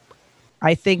school,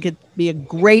 I think it'd be a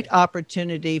great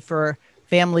opportunity for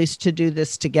families to do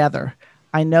this together.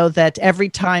 I know that every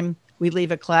time we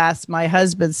leave a class, my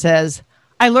husband says,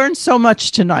 I learned so much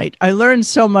tonight.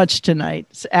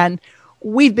 And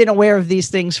we've been aware of these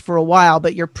things for a while,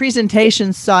 but your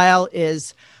presentation style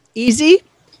is easy.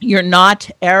 You're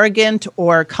not arrogant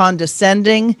or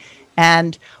condescending.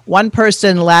 And one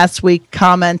person last week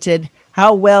commented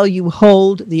how well you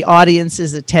hold the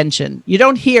audience's attention. You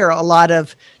don't hear a lot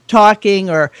of talking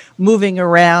or moving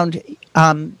around.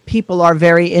 People are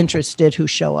very interested who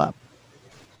show up.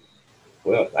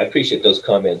 Well, I appreciate those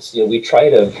comments. We try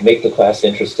to make the class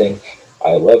interesting.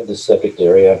 I love the subject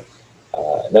area.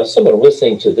 Now, someone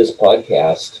listening to this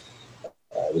podcast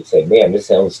would say, man, this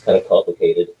sounds kind of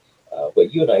complicated.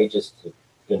 What you and I just have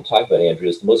been talking about, Andrew,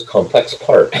 is the most complex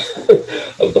part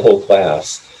of the whole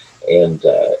class. And,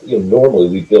 normally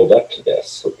we build up to this.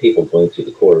 So people going through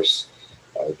the course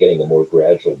are getting a more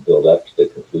gradual build up to the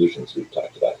conclusions we've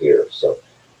talked about here. So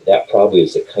that probably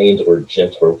is a kinder,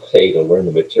 gentler way to learn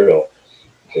the material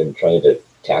than trying to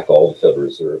tackle all the Federal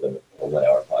Reserve in a 1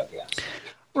 hour podcast.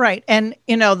 Right. And,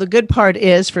 the good part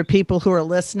is for people who are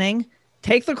listening,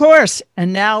 take the course.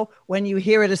 And now when you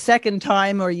hear it a second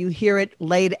time or you hear it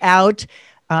laid out,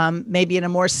 maybe in a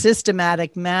more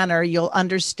systematic manner, you'll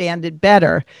understand it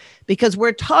better, because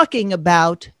we're talking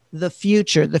about the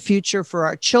future for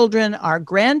our children, our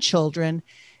grandchildren.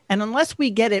 And unless we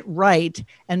get it right,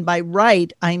 and by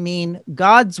right, I mean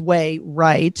God's way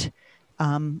right,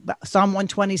 Psalm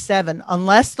 127,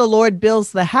 unless the Lord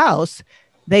builds the house,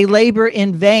 they labor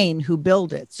in vain who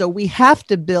build it. So we have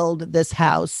to build this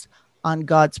house on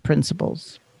God's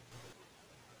principles.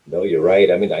 No, you're right.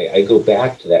 I mean, I go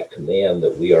back to that command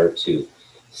that we are to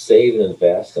save and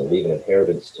invest and leave an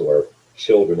inheritance to our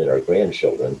children and our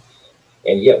grandchildren.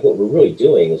 And yet what we're really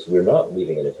doing is we're not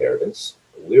leaving an inheritance.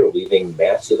 We're leaving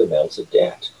massive amounts of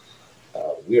debt.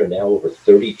 We are now over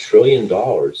 $30 trillion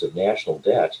of national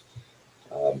debt.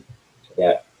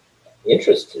 That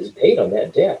interest is paid on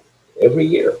that debt every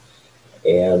year.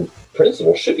 And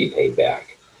principal should be paid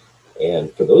back.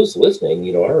 And for those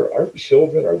listening, our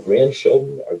children, our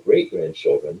grandchildren, our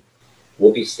great-grandchildren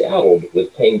will be saddled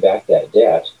with paying back that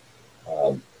debt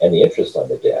and the interest on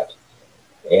the debt.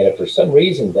 And if for some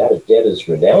reason that debt is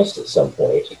renounced at some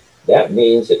point, that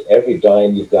means that every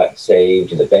dime you've got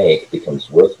saved in the bank becomes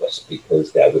worthless,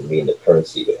 because that would mean the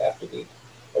currency would have to be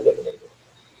eliminated.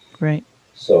 Right.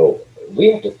 So we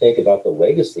have to think about the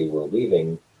legacy we're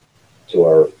leaving to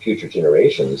our future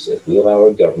generations if we allow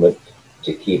our government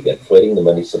to keep inflating the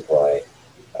money supply,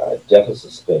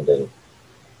 deficit spending,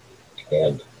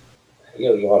 and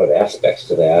there's a lot of aspects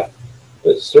to that,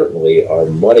 but certainly our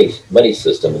money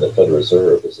system in the Federal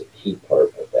Reserve is a key part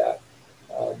of that.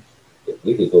 If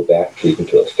we could go back to even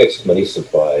to a fixed money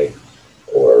supply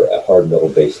or a hard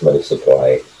metal-based money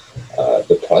supply,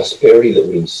 the prosperity that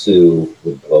would ensue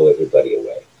would blow everybody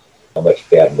away. How much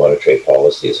bad monetary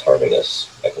policy is harming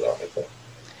us economically.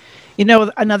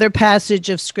 Another passage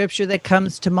of scripture that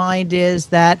comes to mind is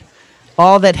that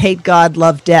all that hate God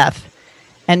love death.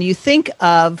 And you think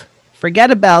of,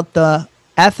 forget about the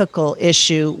ethical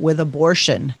issue with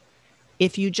abortion.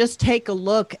 If you just take a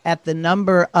look at the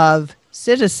number of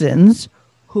citizens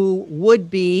who would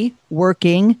be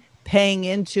working, paying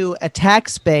into a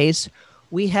tax base,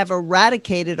 we have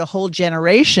eradicated a whole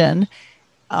generation,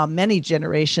 many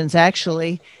generations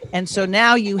actually. And so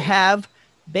now you have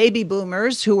baby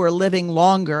boomers who are living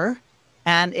longer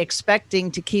and expecting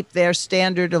to keep their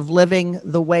standard of living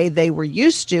the way they were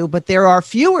used to, but there are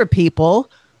fewer people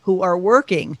who are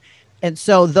working. And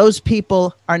so those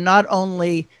people are not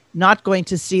only not going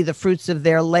to see the fruits of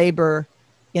their labor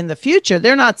in the future,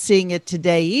 they're not seeing it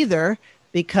today either,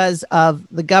 because of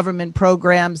the government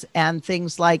programs and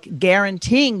things like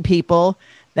guaranteeing people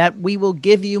that we will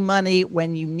give you money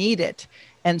when you need it.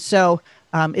 And so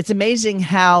it's amazing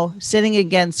how sinning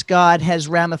against God has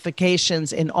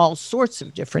ramifications in all sorts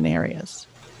of different areas.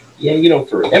 Yeah,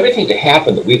 for everything to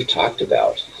happen that we've talked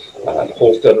about, the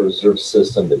whole Federal Reserve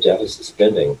System, the deficit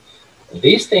spending,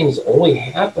 these things only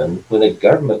happen when a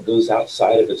government goes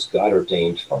outside of its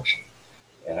God-ordained function.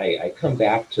 And I come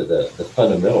back to the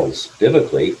fundamentals.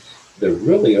 Biblically, there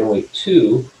really are only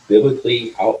two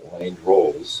biblically outlined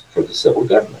roles for the civil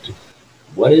government.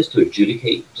 One is to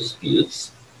adjudicate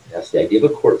disputes. That's the idea of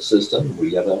a court system where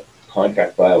you have a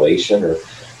contract violation or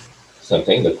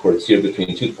something. The court's here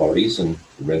between two parties and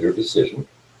render a decision.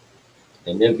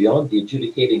 And then beyond the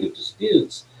adjudicating of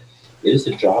disputes, it is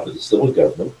the job of the civil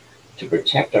government to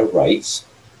protect our rights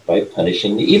by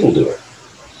punishing the evildoer.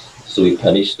 So we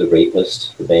punish the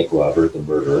rapist, the bank robber, the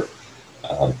murderer.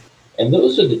 And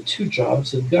those are the two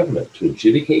jobs of government, to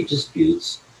adjudicate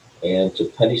disputes and to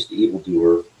punish the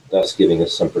evildoer, thus giving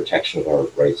us some protection of our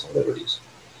rights and liberties.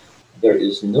 there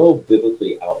is no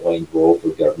biblically outlined role for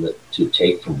government to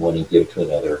take from one and give to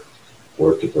another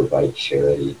or to provide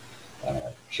charity.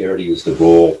 Charity is the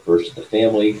role first of the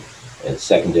family and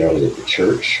secondarily of the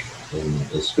church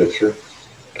in Scripture.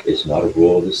 It's not a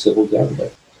role of the civil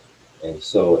government. And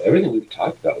so everything we've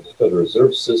talked about with the Federal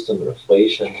Reserve System,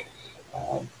 inflation,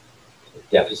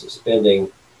 deficit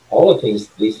spending, all of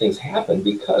these things happen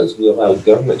because we allow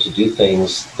government to do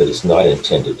things that it's not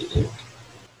intended to do.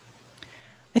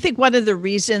 I think one of the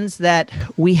reasons that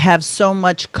we have so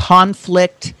much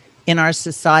conflict in our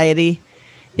society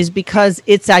is because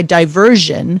it's a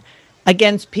diversion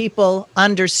against people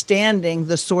understanding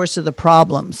the source of the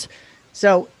problems.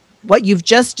 So what you've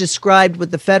just described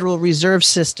with the Federal Reserve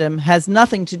System has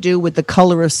nothing to do with the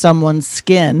color of someone's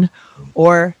skin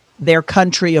or their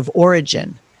country of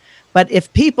origin. But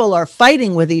if people are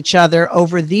fighting with each other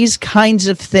over these kinds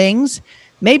of things,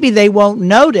 maybe they won't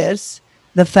notice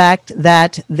the fact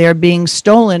that they're being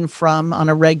stolen from on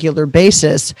a regular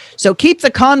basis. So keep the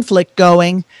conflict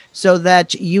going so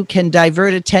that you can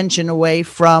divert attention away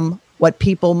from what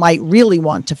people might really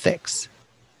want to fix.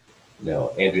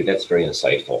 No, Andrew, that's very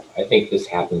insightful. I think this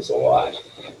happens a lot.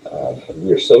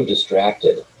 We're so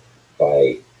distracted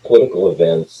by political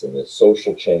events and the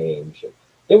social change.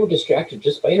 They were distracted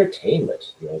just by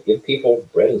entertainment. Give people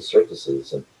bread and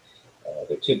circuses, and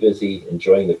they're too busy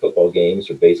enjoying the football games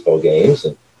or baseball games.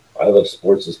 And I love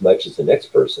sports as much as the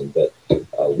next person, but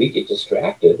we get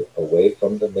distracted away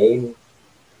from the main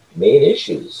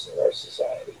issues in our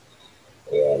society.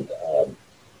 And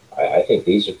I think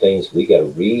these are things we got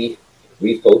to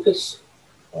refocus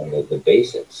on the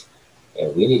basics.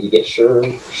 And we need to get sure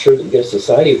that we get a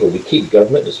society where we keep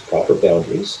government in its proper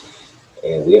boundaries.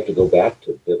 And we have to go back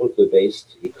to a biblically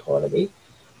based economy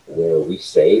where we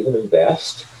save and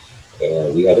invest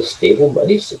and we have a stable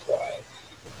money supply.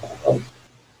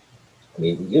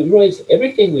 You realize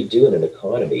everything we do in an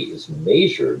economy is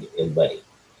measured in money.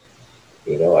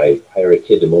 I hire a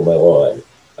kid to mow my lawn.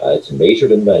 It's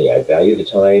measured in money. I value the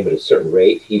time at a certain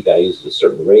rate. He values it at a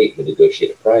certain rate. We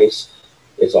negotiate a price.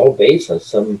 It's all based on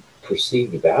some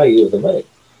perceived value of the money.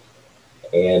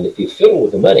 And if you fiddle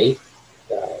with the money,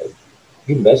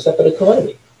 you mess up an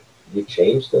economy. You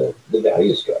change the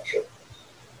value structure.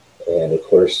 And of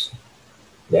course,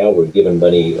 now we're giving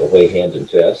money away hand and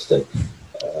fist. And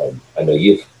I know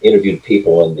you've interviewed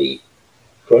people on the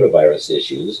coronavirus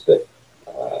issues, but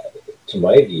to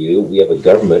my view, we have a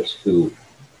government who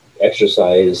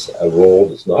exercise a role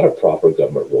that's not a proper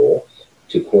government role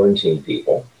to quarantine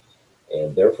people.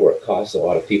 And therefore, it costs a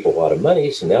lot of people a lot of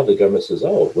money. So now the government says,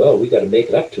 oh, well, we got to make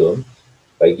it up to them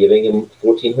by giving them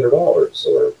 $1,400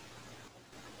 or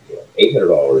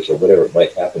 $800 or whatever it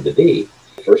might happen to be.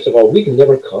 First of all, we can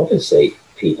never compensate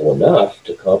people enough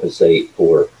to compensate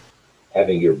for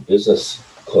having your business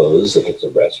closed if it's a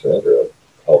restaurant or a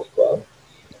health club.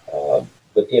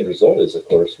 But the end result is, of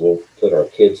course, we'll put our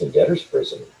kids in debtor's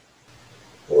prison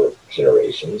for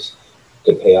generations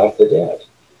to pay off the debt.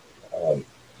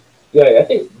 I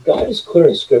think God is clear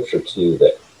in Scripture, too,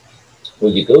 that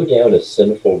when you go down a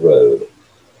sinful road,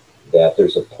 that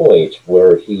there's a point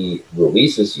where he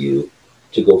releases you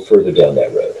to go further down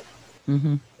that road.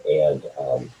 Mm-hmm.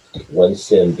 And one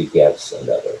sin begets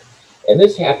another. And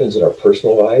this happens in our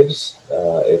personal lives.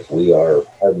 If we are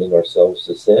hardening ourselves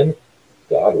to sin,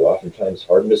 God will oftentimes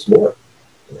harden us more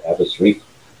and have us reap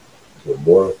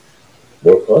more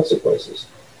consequences.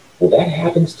 Well, that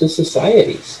happens to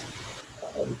societies.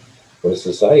 When a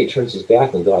society turns its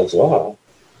back on God's law,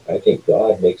 I think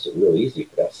God makes it real easy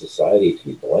for that society to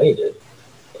be blinded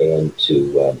and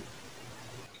to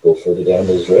go further down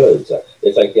those roads.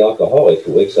 It's like the alcoholic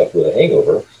who wakes up with a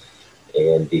hangover,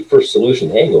 and the first solution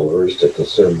to hangover is to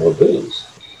consume more booze.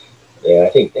 And I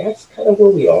think that's kind of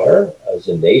where we are as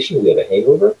a nation. We have a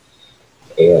hangover,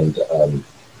 and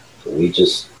we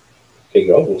just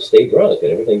figure, oh, we'll stay drunk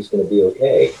and everything's going to be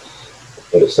okay.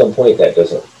 But at some point, that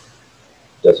doesn't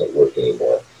work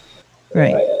anymore.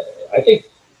 Right. I think,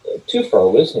 too, for our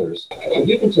listeners,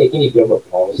 you can take any government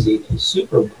policy and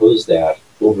superimpose that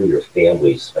over your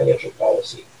family's financial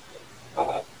policy.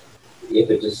 If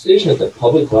a decision at the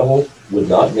public level would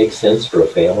not make sense for a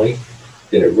family,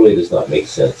 then it really does not make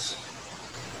sense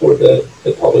for the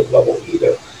public level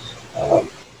either.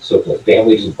 So can the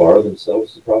family just borrow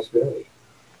themselves to prosperity?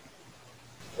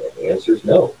 And the answer is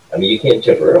no. I mean, you can't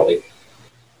temporarily,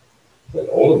 but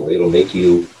ultimately it'll make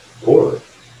you poorer.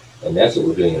 And that's what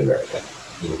we're doing in America.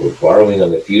 We're borrowing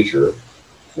on the future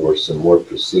for some more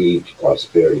perceived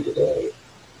prosperity today.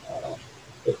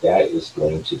 But that is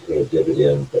going to pay a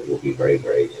dividend that will be very,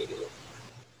 very negative.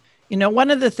 One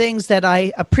of the things that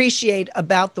I appreciate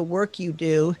about the work you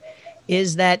do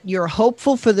is that you're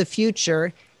hopeful for the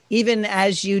future, even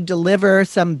as you deliver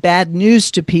some bad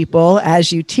news to people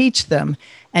as you teach them.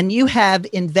 And you have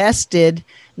invested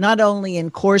not only in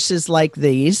courses like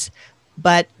these,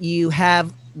 but you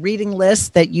have reading lists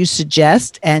that you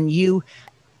suggest, and you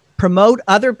promote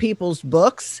other people's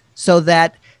books so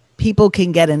that people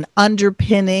can get an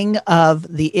underpinning of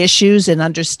the issues and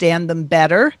understand them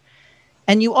better.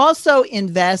 And you also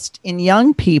invest in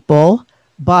young people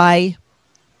by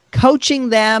coaching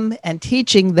them and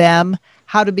teaching them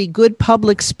how to be good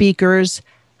public speakers,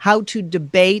 how to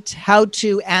debate, how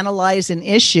to analyze an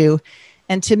issue.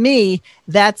 And to me,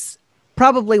 that's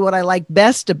probably what I like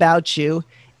best about you,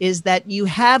 is that you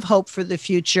have hope for the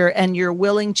future and you're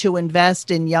willing to invest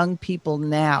in young people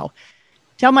now.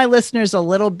 Tell my listeners a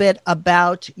little bit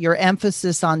about your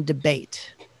emphasis on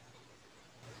debate.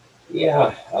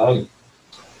 Yeah,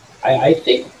 I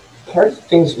think part of the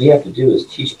things we have to do is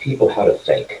teach people how to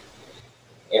think.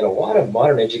 And a lot of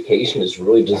modern education is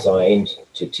really designed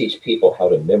to teach people how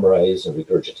to memorize and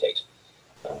regurgitate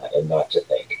and not to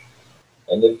think.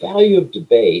 And the value of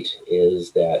debate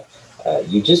is that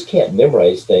you just can't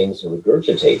memorize things and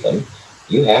regurgitate them.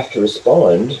 You have to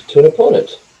respond to an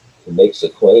opponent who makes a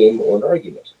claim or an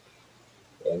argument.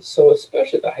 And so,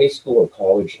 especially at the high school and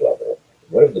college level,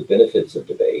 one of the benefits of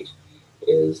debate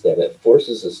is that it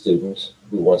forces a student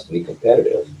who wants to be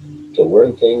competitive to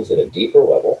learn things at a deeper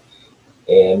level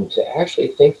and to actually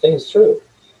think things through.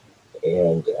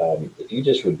 And if you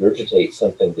just regurgitate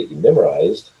something that you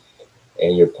memorized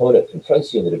and your opponent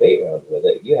confronts you in the debate round with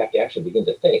it, you have to actually begin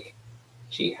to think,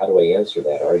 gee, how do I answer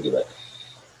that argument?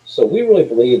 So we really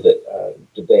believe that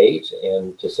debate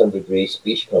and to some degree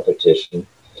speech competition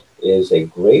is a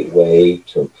great way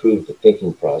to improve the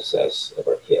thinking process of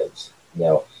our kids.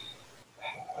 Now,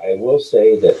 I will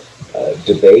say that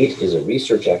debate is a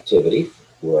research activity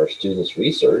where our students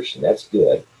research, and that's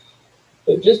good.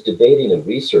 But just debating and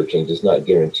researching does not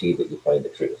guarantee that you find the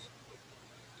truth.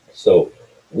 So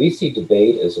we see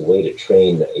debate as a way to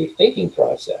train a thinking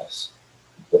process,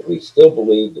 but we still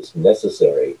believe it's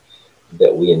necessary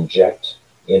that we inject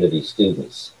into these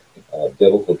students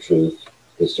biblical truth,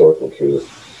 historical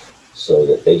truth, so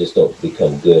that they just don't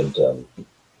become good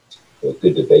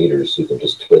debaters who can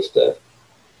just twist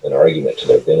an argument to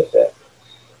their benefit.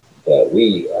 But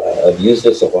we have used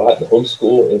this a lot in the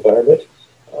homeschool environment.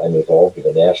 I'm involved in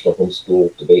the National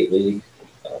Homeschool Debate League.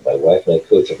 My wife and I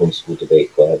coach a homeschool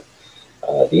debate club.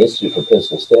 The Institute for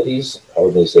Principal Studies, our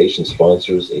organization,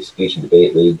 sponsors a speech and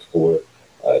debate league for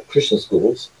Christian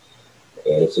schools.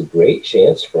 And it's a great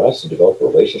chance for us to develop a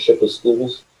relationship with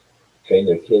schools, train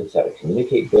their kids how to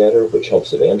communicate better, which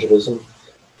helps evangelism.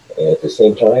 And at the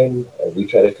same time, we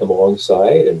try to come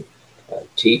alongside and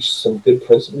teach some good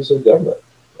principles of government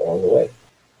along the way.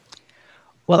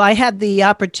 Well, I had the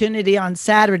opportunity on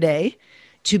Saturday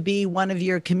to be one of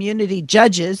your community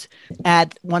judges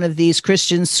at one of these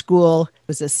Christian school. It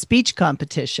was a speech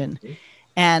competition.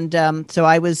 And so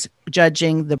I was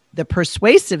judging the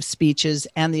persuasive speeches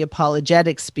and the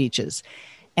apologetic speeches.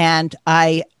 And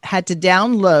I had to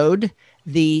download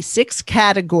the 6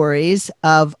 categories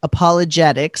of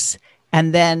apologetics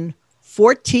and then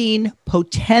 14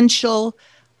 potential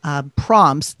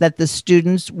prompts that the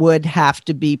students would have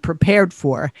to be prepared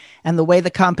for. And the way the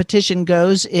competition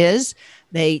goes is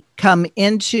they come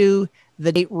into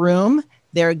the debate room,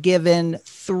 they're given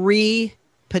 3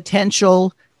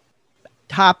 potential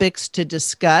topics to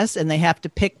discuss, and they have to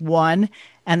pick one,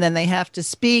 and then they have to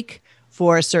speak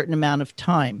for a certain amount of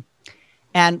time.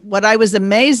 And what I was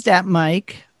amazed at,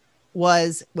 Mike,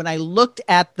 was when I looked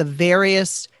at the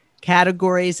various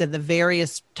categories and the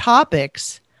various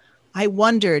topics, I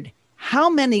wondered how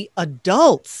many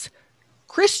adults,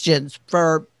 Christians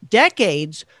for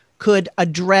decades, could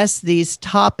address these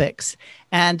topics.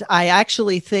 And I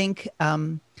actually think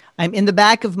I'm in the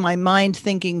back of my mind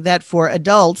thinking that for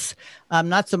adults,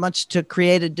 not so much to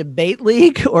create a debate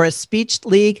league or a speech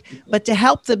league, but to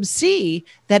help them see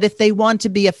that if they want to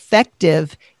be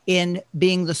effective in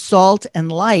being the salt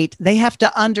and light, they have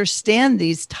to understand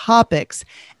these topics.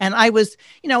 And I was,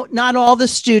 not all the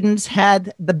students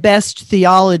had the best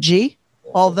theology,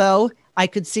 although I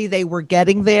could see they were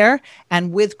getting there.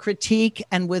 And with critique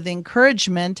and with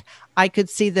encouragement, I could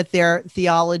see that their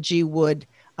theology would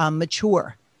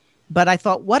mature. But I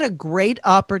thought, what a great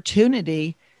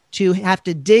opportunity to have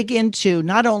to dig into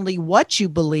not only what you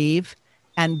believe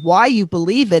and why you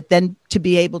believe it, then to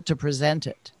be able to present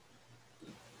it.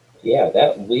 Yeah,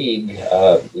 that league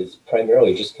is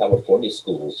primarily just California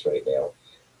schools right now.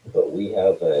 But we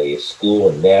have a school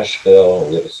in Nashville, and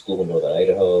we have a school in Northern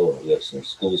Idaho, and we have some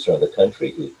schools around the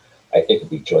country who I think will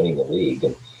be joining the league.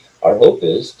 And our hope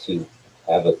is to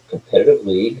have a competitive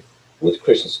league with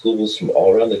Christian schools from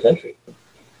all around the country.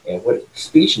 And what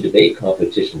speech and debate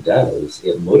competition does,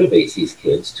 it motivates these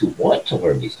kids to want to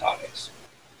learn these topics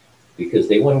because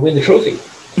they want to win the trophy.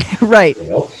 Right. You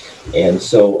know, and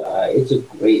so it's a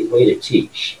great way to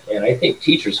teach. And I think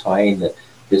teachers find that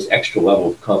this extra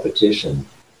level of competition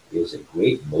is a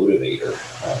great motivator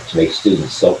to make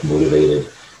students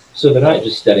self-motivated, so they're not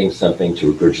just studying something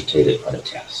to regurgitate it on a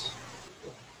test.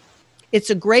 It's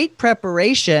a great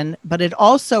preparation, but it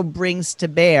also brings to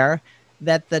bear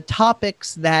that the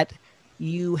topics that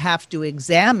you have to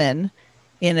examine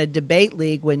in a debate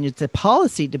league, when it's a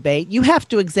policy debate, you have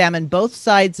to examine both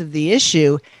sides of the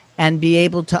issue and be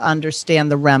able to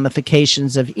understand the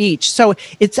ramifications of each. So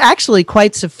it's actually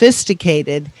quite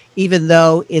sophisticated, even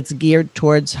though it's geared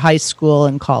towards high school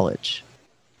and college.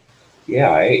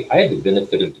 Yeah, I had the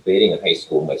benefit of debating in high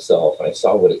school myself, and I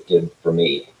saw what it did for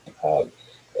me.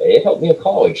 It helped me in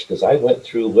college because I went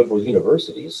through liberal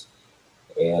universities,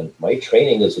 and my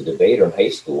training as a debater in high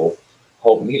school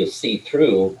helped me to see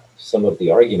through some of the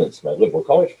arguments my liberal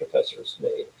college professors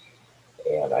made.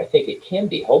 And I think it can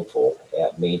be helpful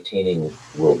at maintaining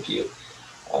worldview.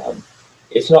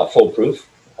 It's not foolproof.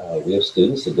 We have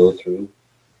students that go through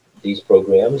these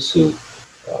programs who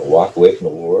walk away from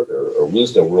the Lord or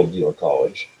lose their worldview in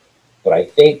college. But I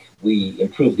think we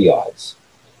improve the odds.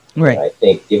 Right. And I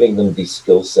think giving them these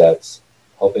skill sets,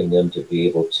 helping them to be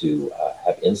able to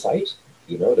have insight,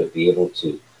 to be able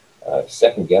to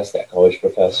second guess that college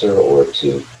professor or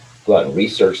to go out and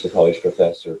research the college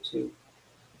professor to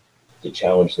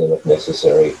challenge them if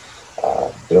necessary.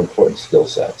 They're important skill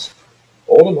sets.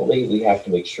 Ultimately, we have to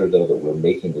make sure, though, that we're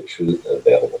making the truth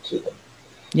available to them.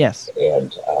 Yes.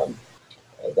 And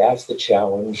that's the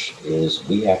challenge, is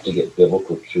we have to get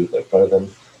biblical truth in front of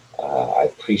them. I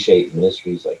appreciate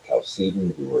ministries like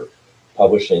Chalcedon who are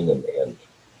publishing and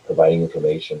providing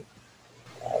information.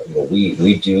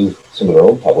 We do some of our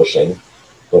own publishing,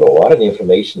 but a lot of the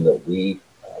information that we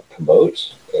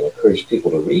promote and encourage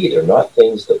people to read are not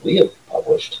things that we have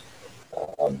published,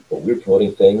 but we're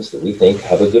promoting things that we think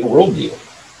have a good worldview,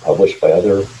 published by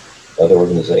other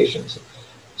organizations.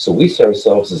 So we see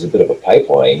ourselves as a bit of a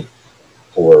pipeline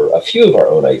for a few of our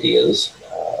own ideas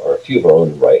or a few of our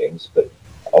own writings, but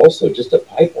also just a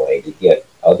pipeline to get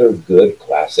other good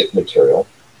classic material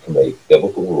from a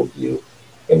biblical worldview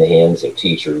in the hands of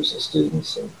teachers and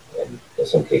students and in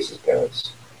some cases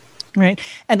parents. Right.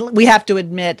 And we have to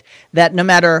admit that no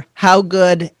matter how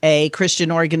good a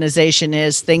Christian organization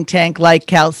is, think tank like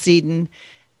Chalcedon,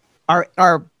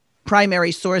 our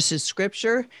primary source is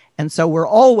Scripture. And so we're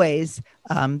always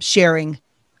sharing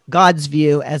God's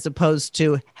view as opposed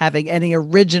to having any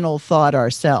original thought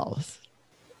ourselves.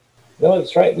 No,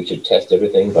 that's right. We should test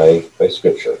everything by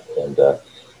Scripture. And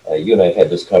you and I have had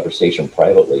this conversation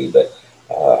privately, but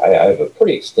I have a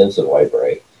pretty extensive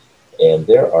library. And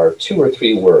there are 2 or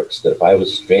 3 works that if I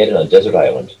was stranded on a desert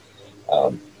island,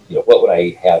 what would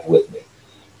I have with me?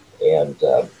 And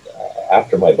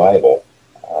after my Bible,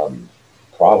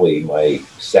 probably my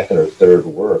second or third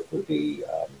work would be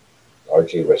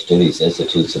R.J. Rushdoony's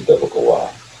Institutes of Biblical Law.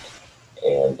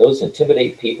 And those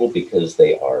intimidate people because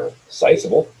they are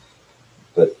sizable.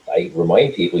 But I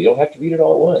remind people, you don't have to read it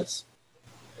all at once.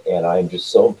 And I'm just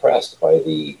so impressed by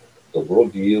the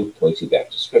worldview, points you back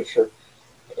to Scripture.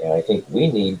 And I think we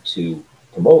need to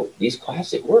promote these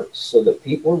classic works so that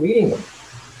people are reading them.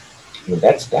 I mean,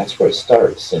 that's where it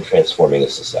starts in transforming a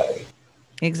society.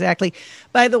 Exactly.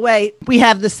 By the way, we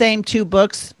have the same 2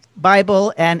 books,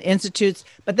 Bible and Institutes,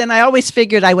 but then I always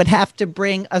figured I would have to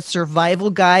bring a survival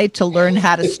guide to learn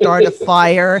how to start a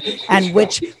fire and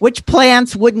which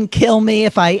plants wouldn't kill me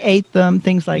if I ate them,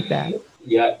 things like that.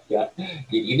 Yeah.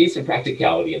 You need some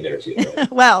practicality in there too.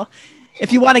 Right? Well,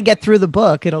 if you want to get through the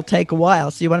book, it'll take a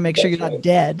while. So you want to make sure you're not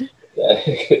dead.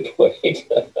 Good point.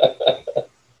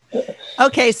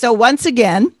 Okay. So once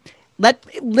again, let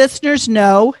listeners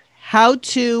know how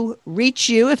to reach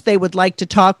you if they would like to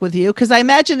talk with you. Because I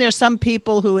imagine there's some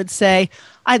people who would say,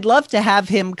 I'd love to have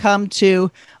him come to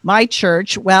my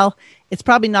church. Well, it's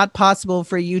probably not possible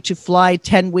for you to fly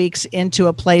 10 weeks into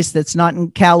a place that's not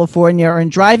in California or in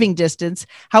driving distance.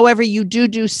 However, you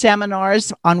do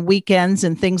seminars on weekends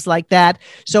and things like that.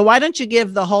 So why don't you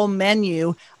give the whole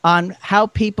menu on how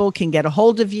people can get a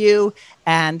hold of you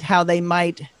and how they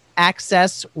might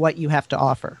access what you have to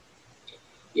offer?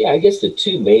 Yeah, I guess the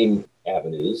 2 main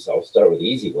avenues, I'll start with the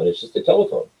easy one, it's just the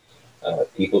telephone.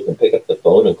 People can pick up the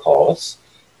phone and call us,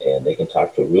 and they can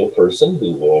talk to a real person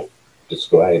who will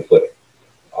describe what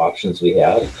options we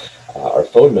have. Our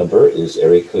phone number is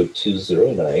area code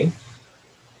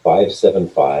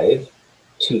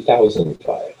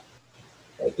 209-575-2005.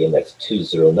 Again, that's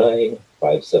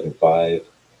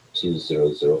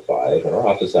 209-575-2005. And our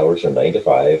office hours are 9 to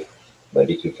 5,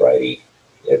 Monday through Friday,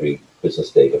 every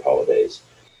business day but holidays.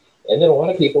 And then a lot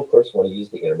of people, of course, want to use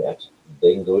the internet.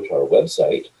 They can go to our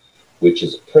website, which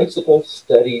is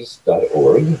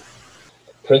principlestudies.org.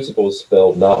 Principle is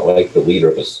spelled not like the leader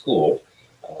of a school.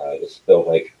 It's spelled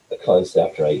like a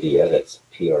concept or idea. That's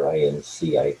Principle,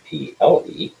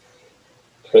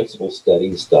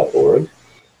 principlestudies.org.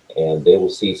 And they will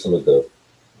see some of the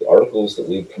articles that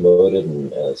we've promoted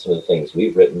and some of the things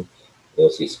we've written. They'll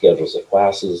see schedules of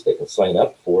classes. They can sign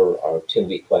up for our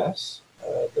 10-week class,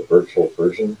 the virtual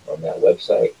version on that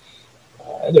website.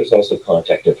 And there's also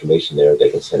contact information there. They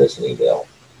can send us an email.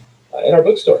 And our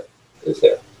bookstore is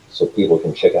there, so people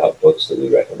can check out books that we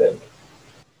recommend.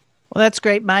 Well, that's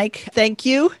great, Mike. Thank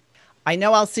you. I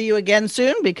know I'll see you again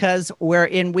soon because we're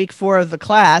in week 4 of the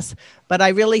class, but I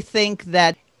really think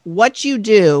that what you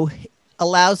do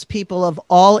allows people of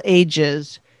all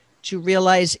ages to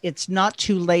realize it's not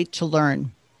too late to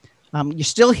learn. You're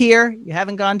still here. You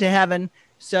haven't gone to heaven.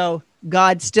 So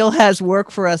God still has work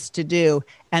for us to do.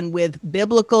 And with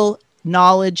biblical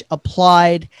knowledge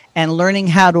applied and learning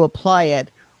how to apply it,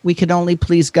 we can only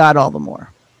please God all the more.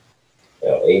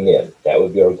 Well, amen. That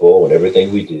would be our goal in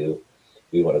everything we do.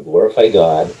 We want to glorify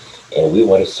God, and we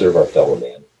want to serve our fellow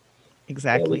man.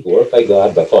 Exactly. And we glorify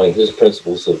God by following his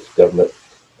principles of government,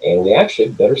 and we actually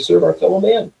better serve our fellow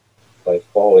man by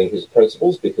following his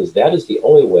principles, because that is the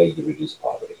only way you reduce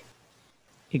poverty.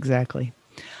 Exactly.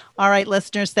 All right,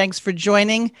 listeners, thanks for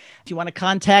joining. If you want to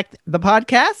contact the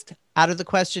podcast,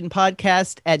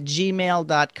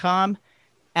 outofthequestionpodcast@gmail.com,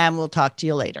 and we'll talk to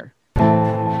you later.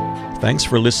 Thanks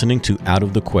for listening to Out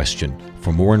of the Question.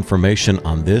 For more information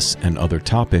on this and other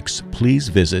topics, please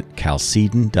visit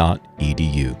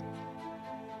chalcedon.edu.